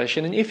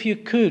salvation. And if you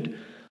could,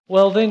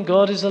 well, then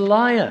God is a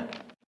liar.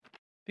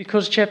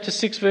 Because chapter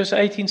 6 verse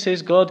 18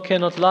 says God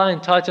cannot lie.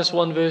 And Titus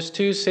 1 verse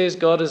 2 says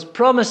God has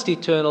promised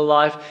eternal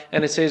life.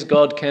 And it says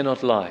God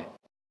cannot lie.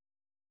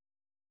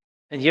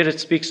 And yet it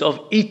speaks of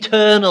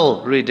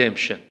eternal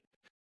redemption.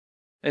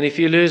 And if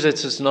you lose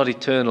it, it's not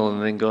eternal,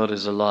 and then God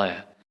is a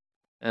liar.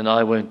 And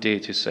I won't dare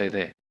to say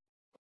that.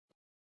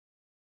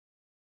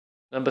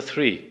 Number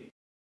 3,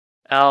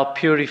 our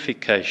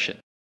purification.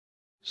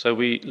 So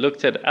we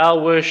looked at our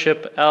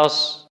worship, our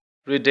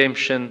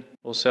redemption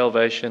or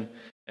salvation,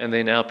 and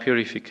then our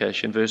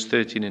purification, verse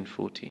 13 and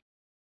 14.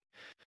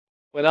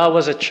 When I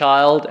was a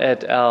child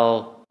at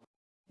our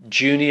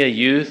junior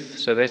youth,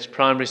 so that's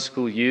primary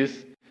school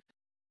youth,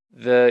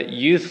 the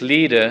youth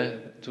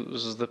leader, this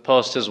was the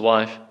pastor's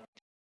wife,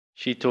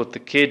 she taught the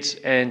kids,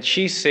 and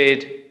she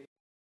said,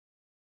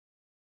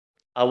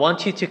 I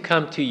want you to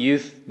come to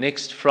youth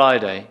next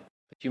Friday,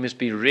 but you must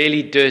be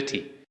really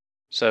dirty.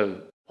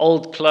 So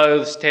old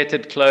clothes,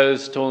 tattered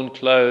clothes, torn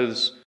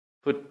clothes,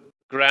 put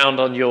ground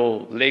on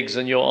your legs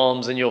and your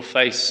arms and your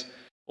face,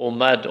 or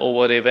mud or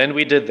whatever. And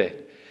we did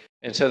that.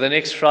 And so the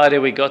next Friday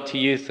we got to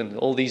youth, and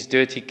all these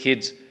dirty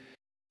kids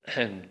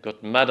and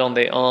got mud on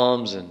their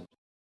arms and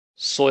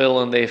soil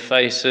on their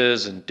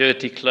faces and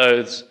dirty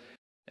clothes.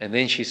 And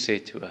then she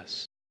said to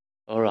us,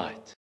 all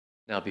right,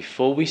 now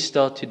before we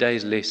start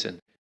today's lesson,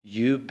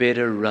 you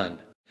better run.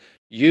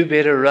 You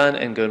better run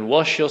and go and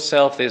wash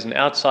yourself. There's an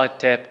outside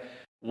tap.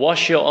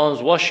 Wash your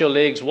arms, wash your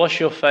legs, wash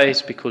your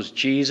face, because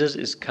Jesus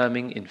is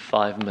coming in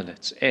 5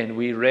 minutes. And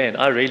we ran.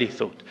 I really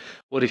thought,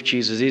 what if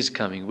Jesus is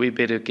coming? We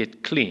better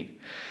get clean.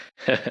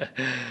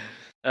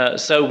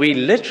 So we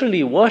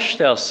literally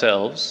washed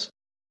ourselves,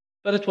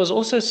 but it was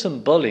also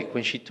symbolic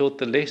when she taught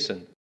the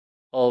lesson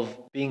of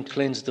being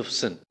cleansed of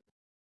sin.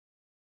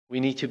 We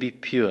need to be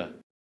pure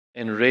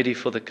and ready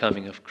for the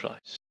coming of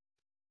Christ.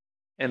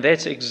 And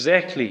that's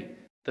exactly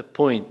the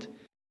point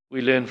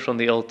we learn from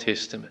the Old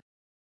Testament.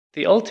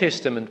 The Old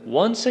Testament,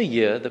 once a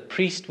year, the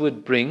priest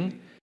would bring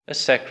a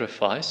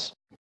sacrifice.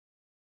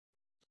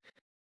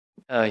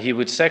 He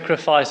would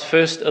sacrifice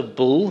first a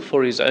bull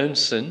for his own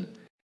sin,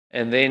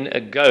 and then a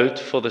goat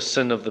for the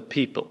sin of the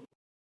people.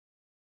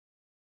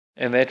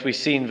 And that we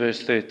see in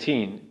verse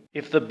 13,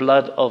 if the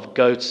blood of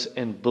goats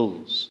and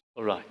bulls.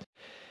 All right.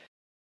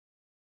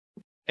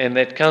 And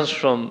that comes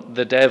from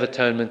the Day of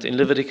Atonement in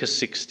Leviticus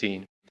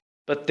 16.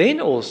 But then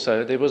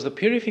also there was the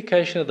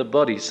purification of the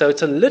body. So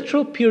it's a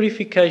literal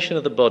purification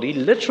of the body,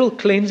 literal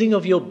cleansing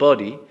of your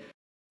body,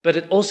 but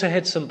it also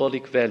had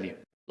symbolic value,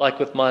 like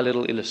with my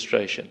little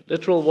illustration.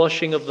 Literal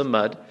washing of the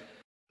mud,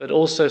 but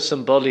also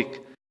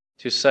symbolic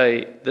to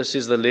say this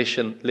is the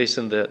lesson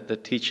the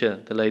teacher,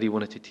 the lady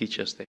wanted to teach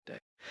us that day.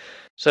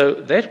 So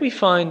that we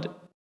find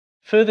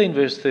further in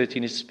verse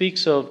 13, it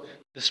speaks of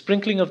the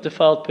sprinkling of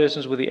defiled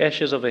persons with the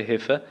ashes of a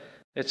heifer.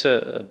 That's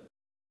a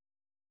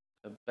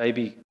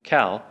baby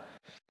cow.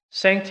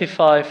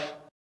 Sanctify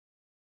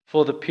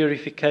for the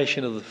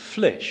purification of the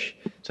flesh.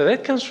 So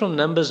that comes from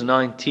Numbers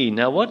 19.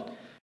 Now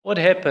what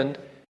happened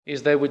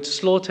is they would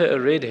slaughter a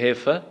red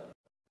heifer,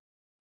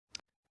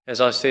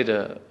 as I said,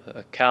 a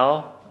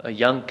cow, a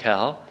young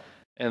cow,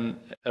 and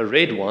a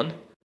red one,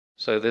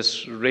 so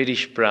this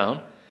reddish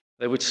brown.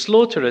 They would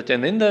slaughter it,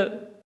 and then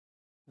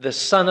the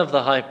son of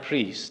the high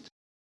priest,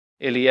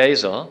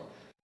 Eleazar,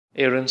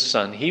 Aaron's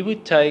son, he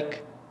would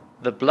take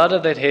the blood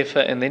of that heifer,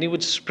 and then he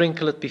would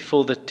sprinkle it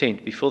before the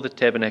tent, before the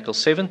tabernacle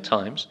 7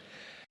 times.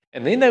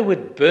 And then they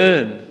would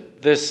burn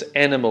this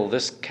animal,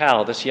 this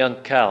cow, this young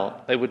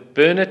cow. They would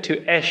burn it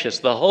to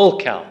ashes, the whole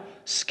cow,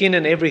 skin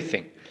and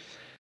everything.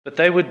 But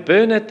they would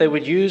burn it, they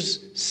would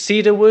use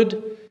cedar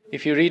wood.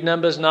 If you read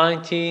Numbers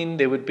 19,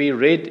 there would be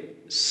red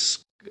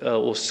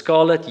or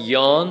scarlet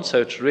yarn,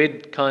 so it's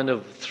red kind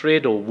of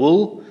thread or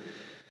wool.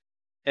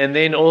 And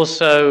then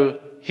also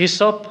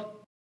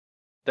hyssop,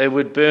 they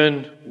would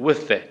burn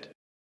with that.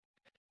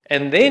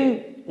 And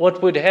then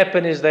what would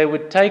happen is they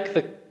would take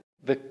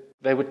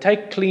they would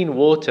take clean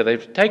water. They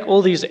would take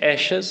all these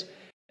ashes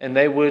and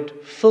they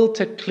would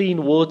filter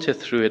clean water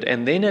through it,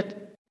 and then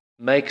it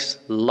makes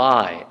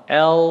lye,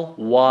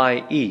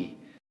 L-Y-E,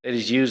 that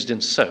is used in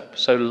soap.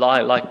 So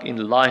lye, like in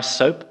lye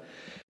soap,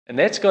 and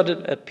that's got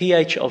a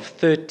pH of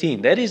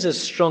 13. That is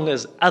as strong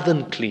as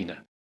oven cleaner.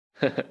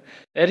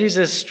 That is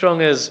as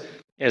strong as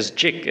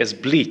jik, as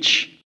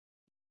bleach.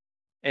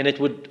 And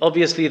it would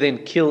obviously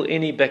then kill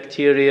any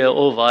bacteria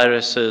or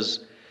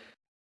viruses.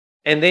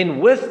 And then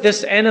with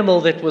this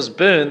animal that was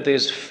burned,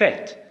 there's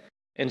fat.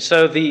 And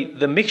so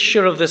the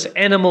mixture of this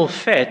animal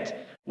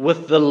fat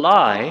with the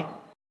lye,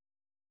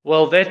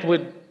 well, that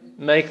would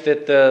make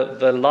that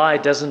the lye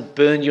doesn't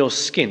burn your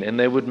skin. And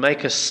they would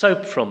make a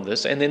soap from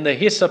this. And then the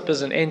hyssop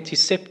is an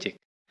antiseptic.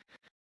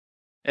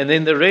 And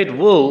then the red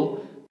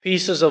wool,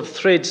 pieces of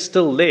thread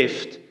still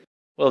left,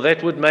 Well,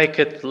 that would make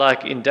it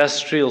like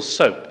industrial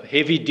soap,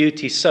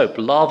 heavy-duty soap,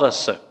 lava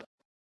soap.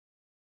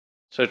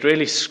 So it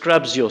really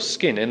scrubs your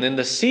skin. And then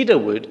the cedar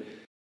wood,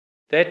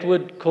 that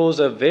would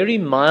cause a very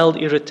mild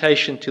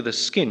irritation to the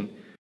skin.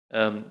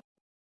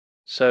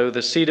 So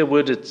the cedar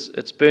wood,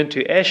 it's burnt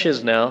to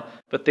ashes now,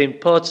 but then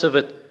parts of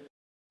it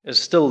is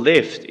still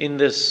left in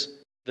this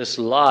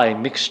lye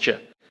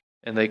mixture.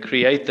 And they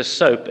create the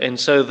soap. And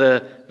so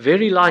the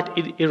very light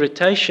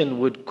irritation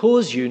would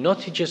cause you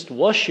not to just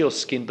wash your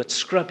skin, but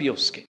scrub your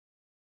skin.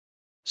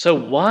 So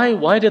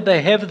why did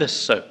they have this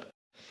soap?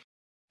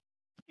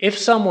 If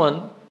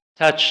someone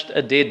touched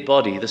a dead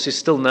body, this is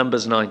still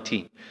Numbers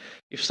 19.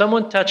 If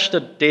someone touched a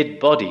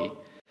dead body,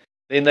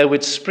 then they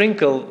would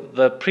sprinkle,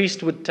 the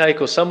priest would take,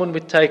 or someone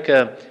would take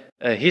a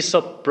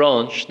hyssop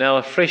branch, now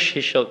a fresh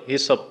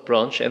hyssop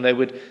branch, and they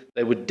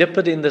would dip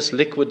it in this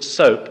liquid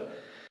soap,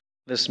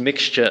 this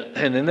mixture,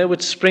 and then they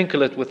would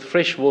sprinkle it with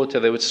fresh water.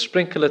 They would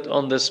sprinkle it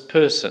on this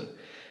person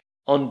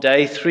on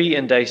day 3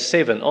 and day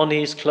 7, on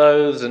his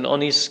clothes and on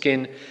his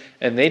skin,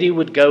 and then he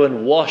would go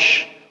and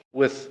wash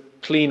with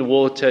clean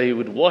water. He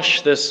would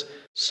wash this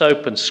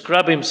soap and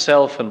scrub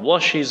himself and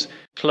wash his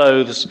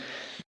clothes,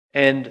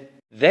 and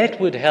that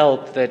would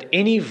help that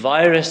any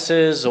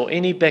viruses or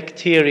any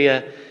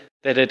bacteria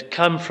that had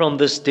come from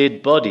this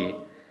dead body.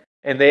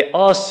 And there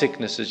are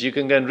sicknesses. You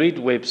can go and read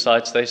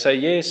websites. They say,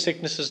 yes,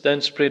 sicknesses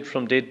don't spread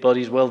from dead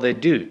bodies. Well, they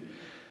do.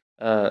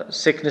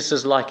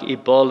 Sicknesses like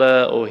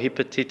Ebola or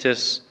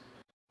hepatitis,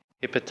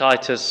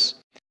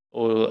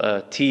 or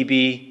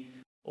TB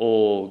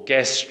or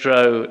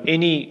gastro,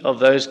 any of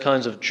those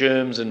kinds of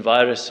germs and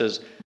viruses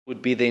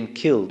would be then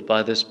killed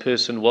by this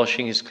person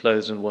washing his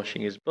clothes and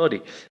washing his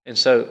body. And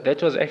so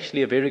that was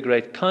actually a very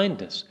great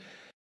kindness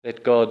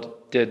that God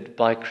did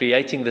by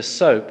creating the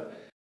soap,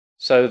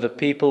 so the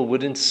people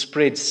wouldn't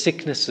spread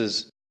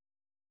sicknesses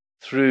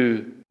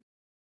through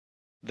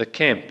the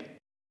camp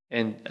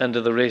and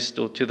under the rest,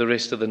 or to the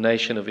rest of the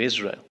nation of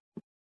Israel.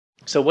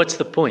 So what's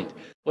the point?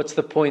 What's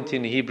the point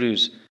in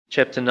Hebrews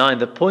chapter 9?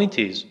 The point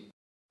is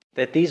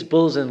that these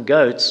bulls and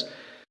goats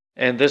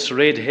and this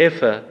red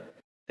heifer,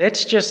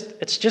 it's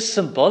just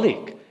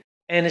symbolic,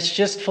 and it's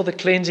just for the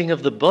cleansing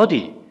of the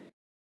body.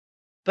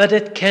 But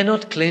it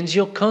cannot cleanse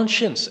your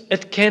conscience.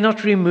 It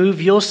cannot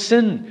remove your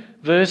sin.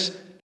 Verse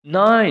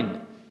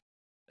 9.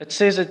 It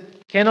says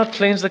it cannot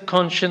cleanse the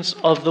conscience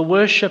of the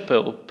worshipper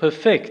or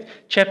perfect.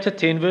 Chapter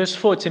 10, verse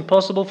 4. It's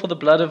impossible for the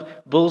blood of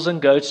bulls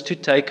and goats to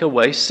take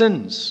away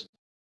sins.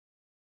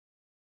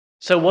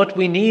 So what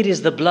we need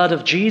is the blood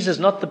of Jesus,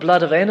 not the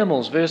blood of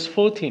animals. Verse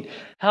 14.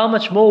 How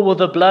much more will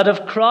the blood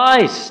of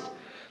Christ,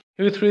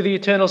 who through the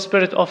eternal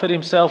Spirit offered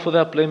himself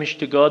without blemish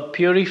to God,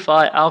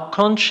 purify our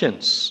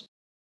conscience?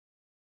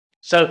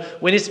 So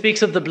when it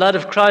speaks of the blood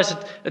of Christ,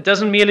 it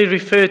doesn't merely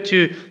refer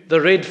to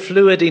the red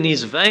fluid in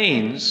his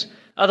veins.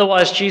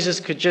 Otherwise, Jesus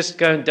could just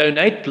go and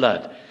donate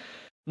blood.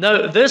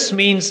 No, this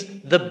means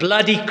the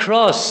bloody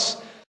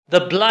cross, the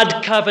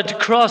blood-covered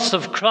cross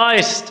of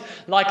Christ.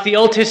 Like the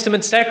Old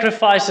Testament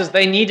sacrifices,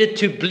 they needed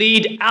to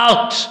bleed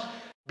out,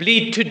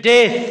 bleed to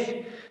death.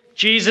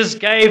 Jesus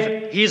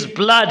gave his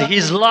blood,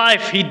 his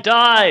life. He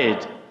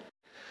died.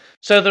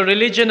 So the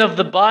religion of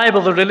the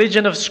Bible, the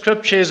religion of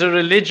Scripture, is a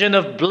religion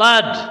of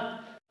blood.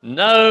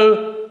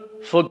 No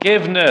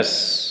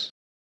forgiveness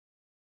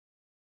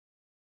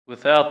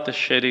without the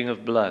shedding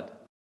of blood.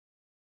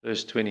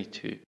 Verse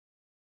 22.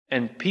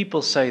 And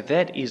people say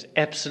that is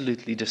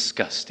absolutely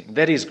disgusting.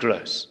 That is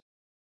gross.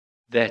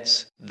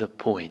 That's the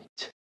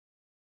point.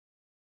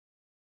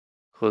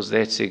 Because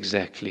that's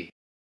exactly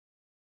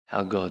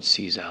how God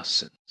sees our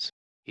sins.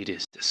 It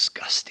is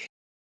disgusting.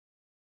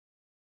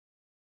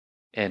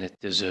 And it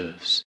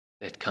deserves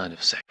that kind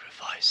of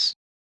sacrifice.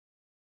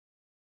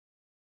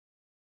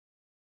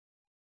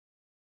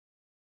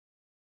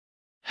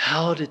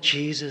 How did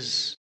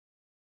Jesus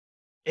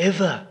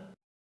ever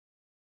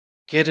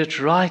get it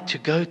right to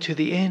go to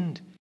the end,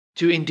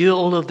 to endure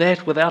all of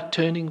that without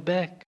turning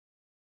back?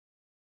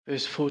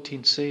 Verse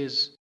 14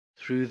 says,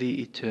 through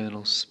the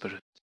eternal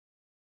Spirit.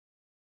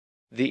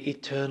 The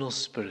eternal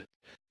Spirit.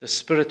 The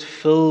Spirit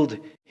filled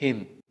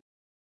him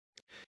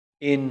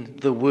in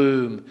the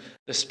womb.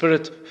 The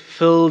Spirit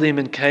filled him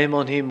and came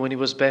on him when he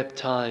was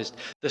baptized.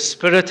 The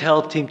Spirit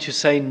helped him to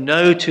say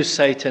no to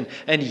Satan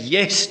and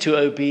yes to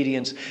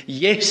obedience,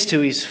 yes to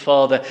his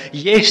Father,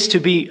 yes to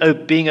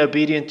being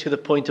obedient to the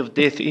point of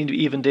death,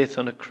 even death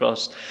on a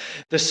cross.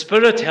 The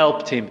Spirit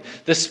helped him.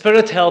 The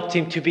Spirit helped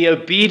him to be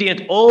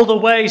obedient all the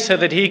way so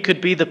that he could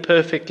be the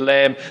perfect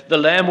Lamb, the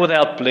Lamb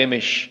without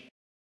blemish,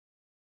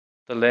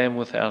 the Lamb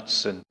without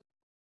sin.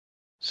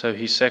 So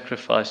he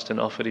sacrificed and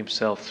offered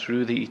himself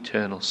through the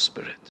eternal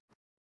Spirit.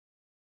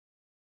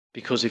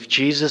 Because if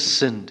Jesus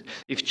sinned,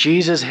 if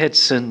Jesus had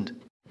sinned,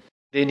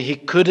 then he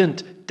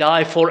couldn't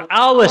die for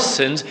our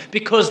sins,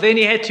 because then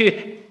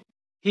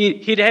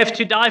he'd have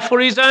to die for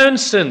his own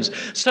sins.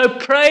 So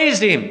praise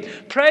him.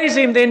 Praise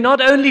him then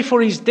not only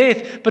for his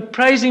death, but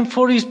praise him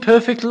for his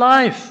perfect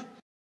life.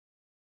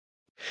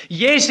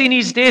 Yes, in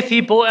his death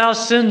he bore our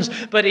sins,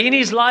 but in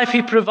his life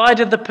he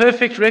provided the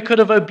perfect record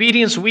of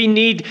obedience we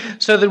need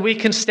so that we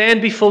can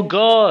stand before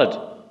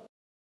God.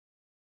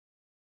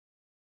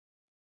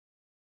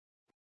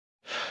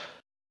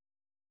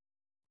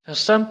 Now,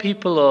 some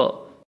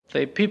people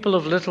they're people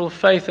of little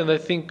faith and they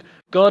think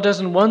God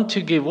doesn't want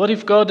to give. What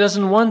if God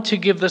doesn't want to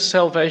give this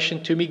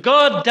salvation to me?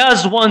 God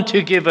does want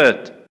to give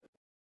it.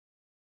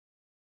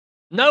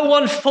 No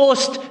one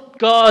forced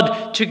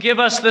God to give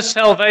us the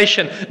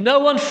salvation. No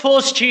one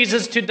forced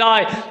Jesus to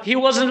die. He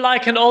wasn't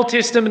like an Old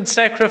Testament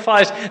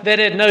sacrifice that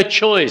had no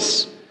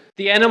choice.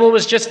 The animal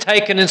was just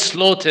taken and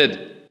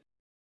slaughtered.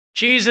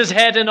 Jesus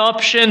had an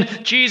option.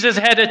 Jesus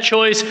had a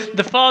choice.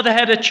 The Father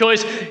had a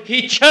choice.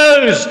 He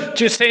chose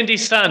to send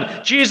his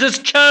Son. Jesus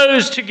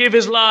chose to give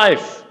his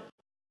life.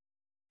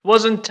 It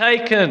wasn't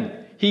taken.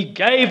 He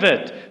gave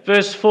it.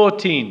 Verse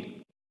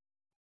 14.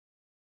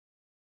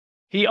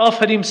 He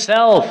offered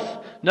himself.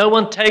 No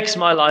one takes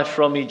my life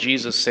from me,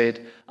 Jesus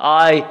said.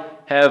 I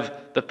have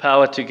the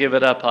power to give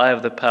it up. I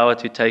have the power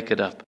to take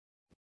it up.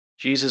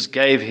 Jesus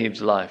gave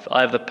his life. I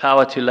have the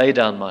power to lay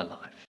down my life.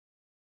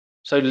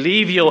 So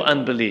leave your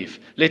unbelief.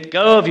 Let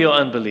go of your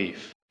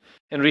unbelief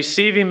and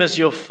receive him as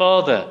your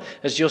Father,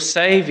 as your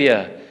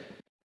Savior,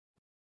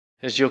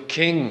 as your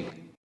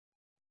King,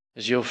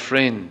 as your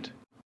friend.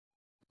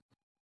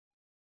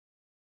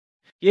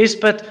 Yes,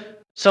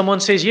 but someone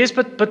says, yes,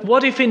 but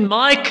what if in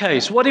my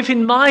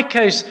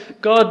case,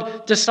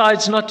 God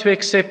decides not to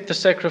accept the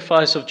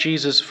sacrifice of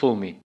Jesus for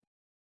me?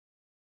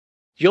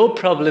 Your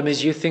problem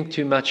is you think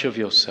too much of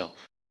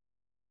yourself.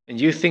 And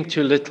you think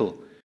too little.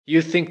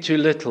 You think too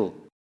little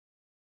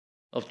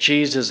of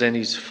Jesus and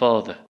his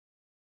Father.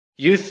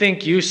 You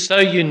think you're so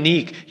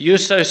unique, you're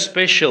so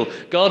special.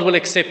 God will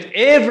accept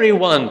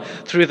everyone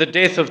through the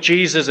death of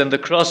Jesus and the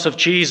cross of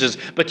Jesus,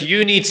 but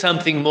you need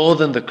something more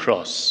than the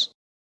cross.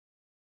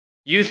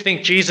 You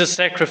think Jesus'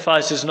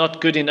 sacrifice is not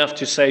good enough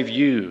to save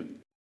you.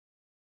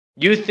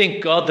 You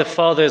think God the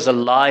Father is a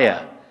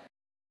liar.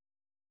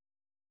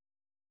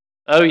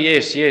 Oh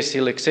yes,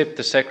 he'll accept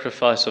the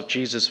sacrifice of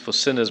Jesus for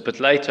sinners, but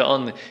later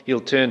on he'll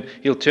turn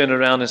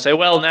around and say,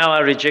 well, now I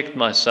reject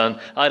my Son.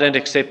 I don't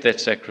accept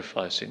that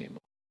sacrifice anymore.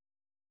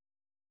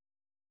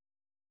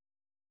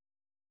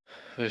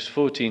 Verse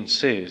 14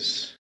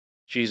 says,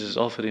 Jesus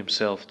offered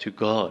himself to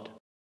God.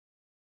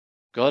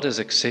 God has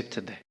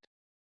accepted that.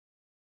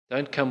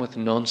 Don't come with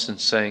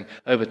nonsense saying,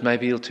 oh, but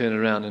maybe he'll turn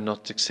around and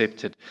not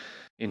accept it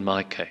in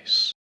my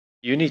case.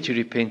 You need to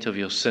repent of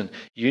your sin.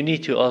 You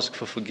need to ask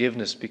for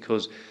forgiveness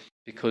because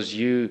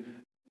you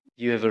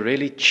have a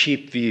really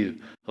cheap view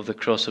of the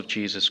cross of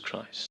Jesus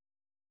Christ.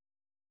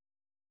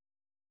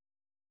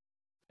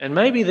 And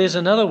maybe there's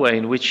another way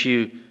in which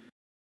you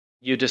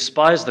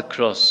despise the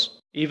cross,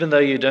 even though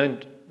you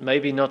don't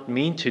maybe not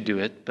mean to do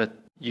it, but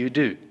you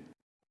do.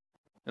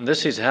 And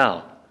this is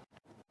how.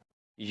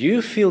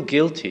 You feel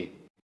guilty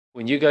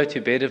when you go to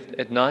bed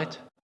at night,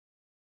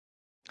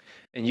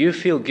 and you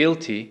feel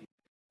guilty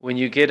when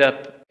you get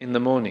up in the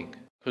morning.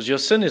 Because your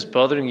sin is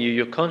bothering you,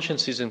 your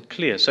conscience isn't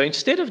clear. So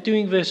instead of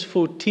doing verse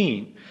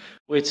 14,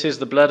 where it says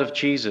the blood of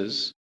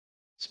Jesus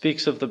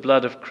speaks of the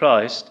blood of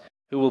Christ,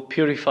 who will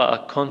purify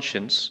our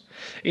conscience,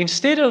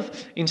 instead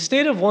of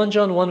 1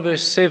 John 1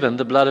 verse 7,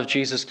 the blood of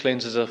Jesus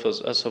cleanses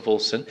us of all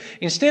sin,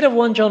 instead of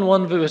 1 John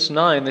 1 verse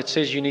 9 that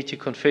says you need to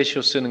confess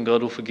your sin and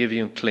God will forgive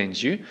you and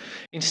cleanse you,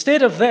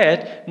 instead of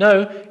that,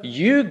 no,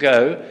 you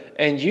go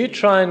and you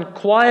try and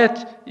quiet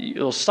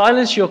or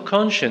silence your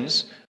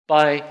conscience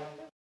by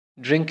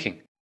drinking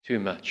too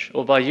much,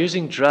 or by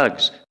using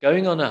drugs,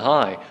 going on a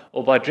high,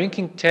 or by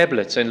drinking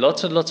tablets and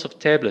lots of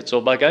tablets,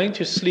 or by going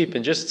to sleep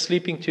and just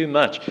sleeping too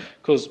much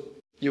because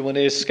you want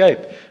to escape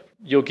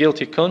your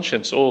guilty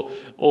conscience, or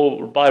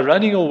by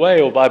running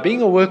away, or by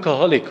being a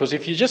workaholic, because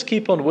if you just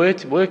keep on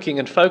working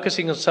and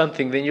focusing on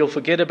something, then you'll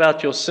forget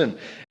about your sin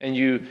and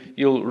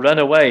you'll run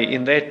away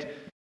in that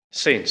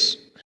sense.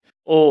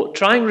 Or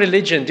trying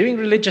religion, doing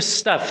religious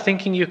stuff,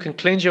 thinking you can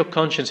cleanse your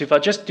conscience. If I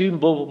just do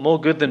more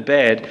good than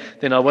bad,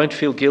 then I won't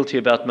feel guilty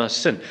about my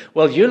sin.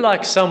 Well, you're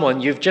like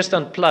someone, you've just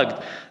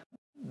unplugged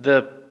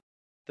the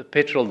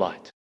petrol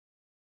light.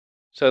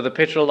 So the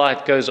petrol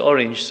light goes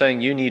orange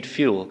saying you need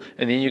fuel,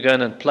 and then you go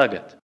and unplug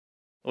it.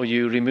 Or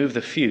you remove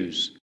the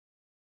fuse.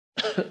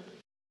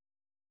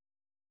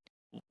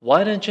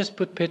 Why don't just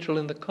put petrol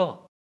in the car?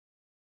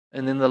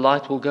 And then the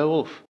light will go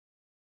off.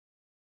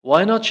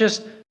 Why not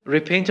just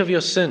repent of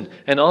your sin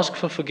and ask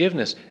for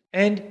forgiveness,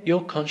 and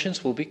your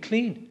conscience will be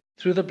clean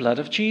through the blood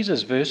of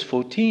Jesus. Verse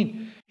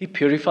 14, he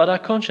purified our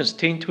conscience.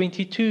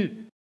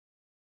 10:22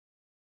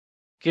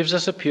 gives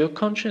us a pure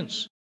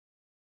conscience.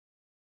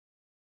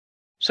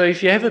 So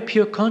if you have a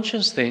pure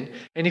conscience then,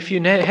 and if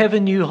you have a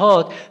new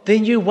heart,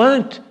 then you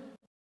won't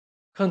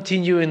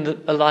continue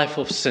in a life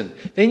of sin.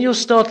 Then you'll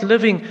start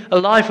living a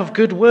life of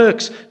good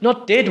works,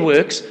 not dead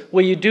works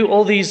where you do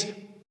all these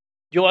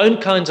your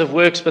own kinds of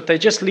works, but they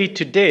just lead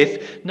to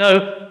death.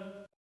 No,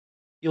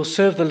 you'll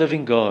serve the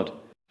living God.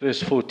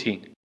 Verse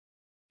 14.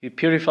 He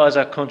purifies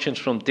our conscience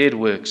from dead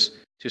works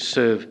to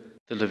serve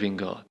the living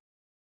God.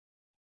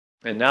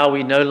 And now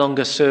we no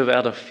longer serve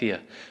out of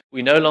fear.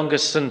 We no longer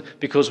sin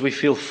because we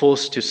feel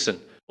forced to sin.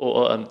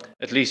 Or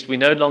at least we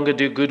no longer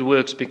do good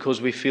works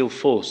because we feel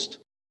forced.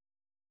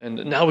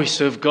 And now we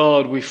serve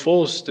God, we're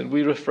forced and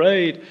we're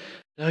afraid.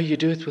 No, you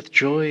do it with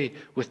joy,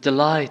 with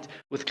delight,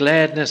 with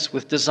gladness,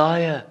 with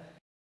desire.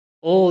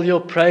 All your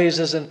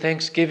praises and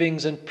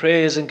thanksgivings and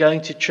prayers and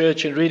going to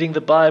church and reading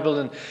the Bible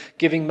and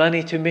giving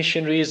money to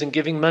missionaries and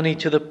giving money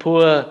to the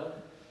poor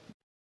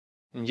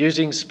and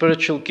using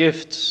spiritual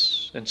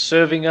gifts and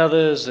serving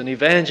others and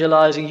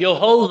evangelizing. Your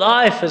whole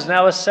life is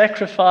now a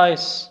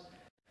sacrifice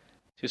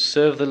to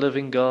serve the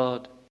living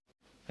God.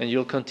 And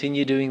you'll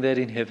continue doing that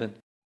in heaven.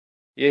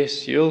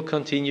 Yes, you'll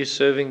continue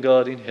serving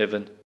God in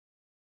heaven.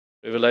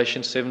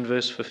 Revelation 7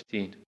 verse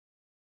 15.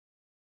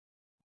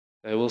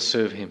 They will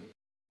serve Him.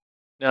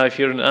 Now, if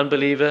you're an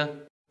unbeliever,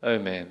 oh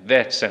man,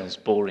 that sounds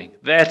boring.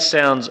 That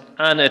sounds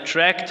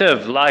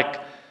unattractive, like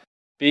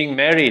being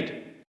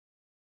married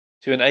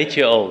to an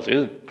 8-year-old.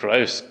 Ew,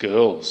 gross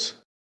girls.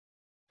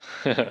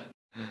 And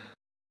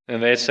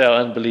that's how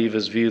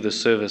unbelievers view the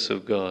service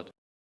of God.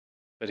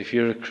 But if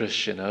you're a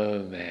Christian,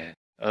 oh man,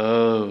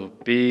 oh,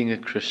 being a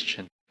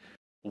Christian,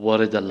 what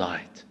a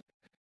delight.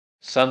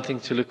 Something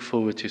to look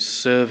forward to,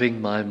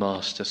 serving my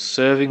Master,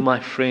 serving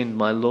my friend,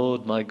 my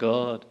Lord, my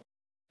God.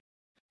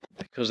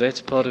 Because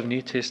that's part of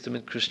New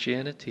Testament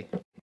Christianity.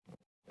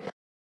 Let's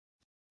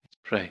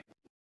pray.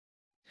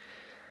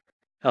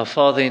 Our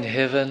Father in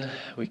heaven,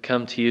 we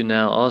come to you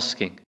now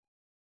asking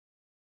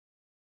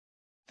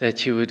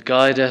that you would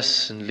guide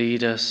us and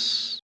lead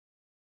us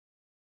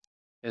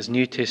as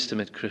New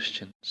Testament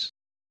Christians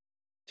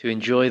to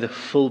enjoy the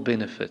full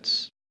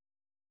benefits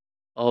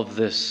of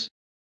this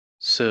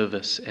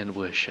service and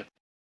worship.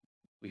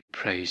 We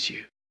praise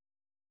you.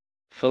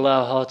 Fill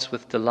our hearts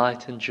with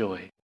delight and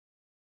joy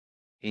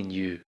in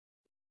you,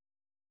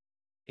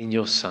 in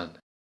your Son,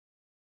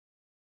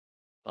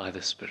 by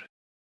the Spirit.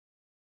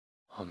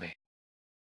 Amen.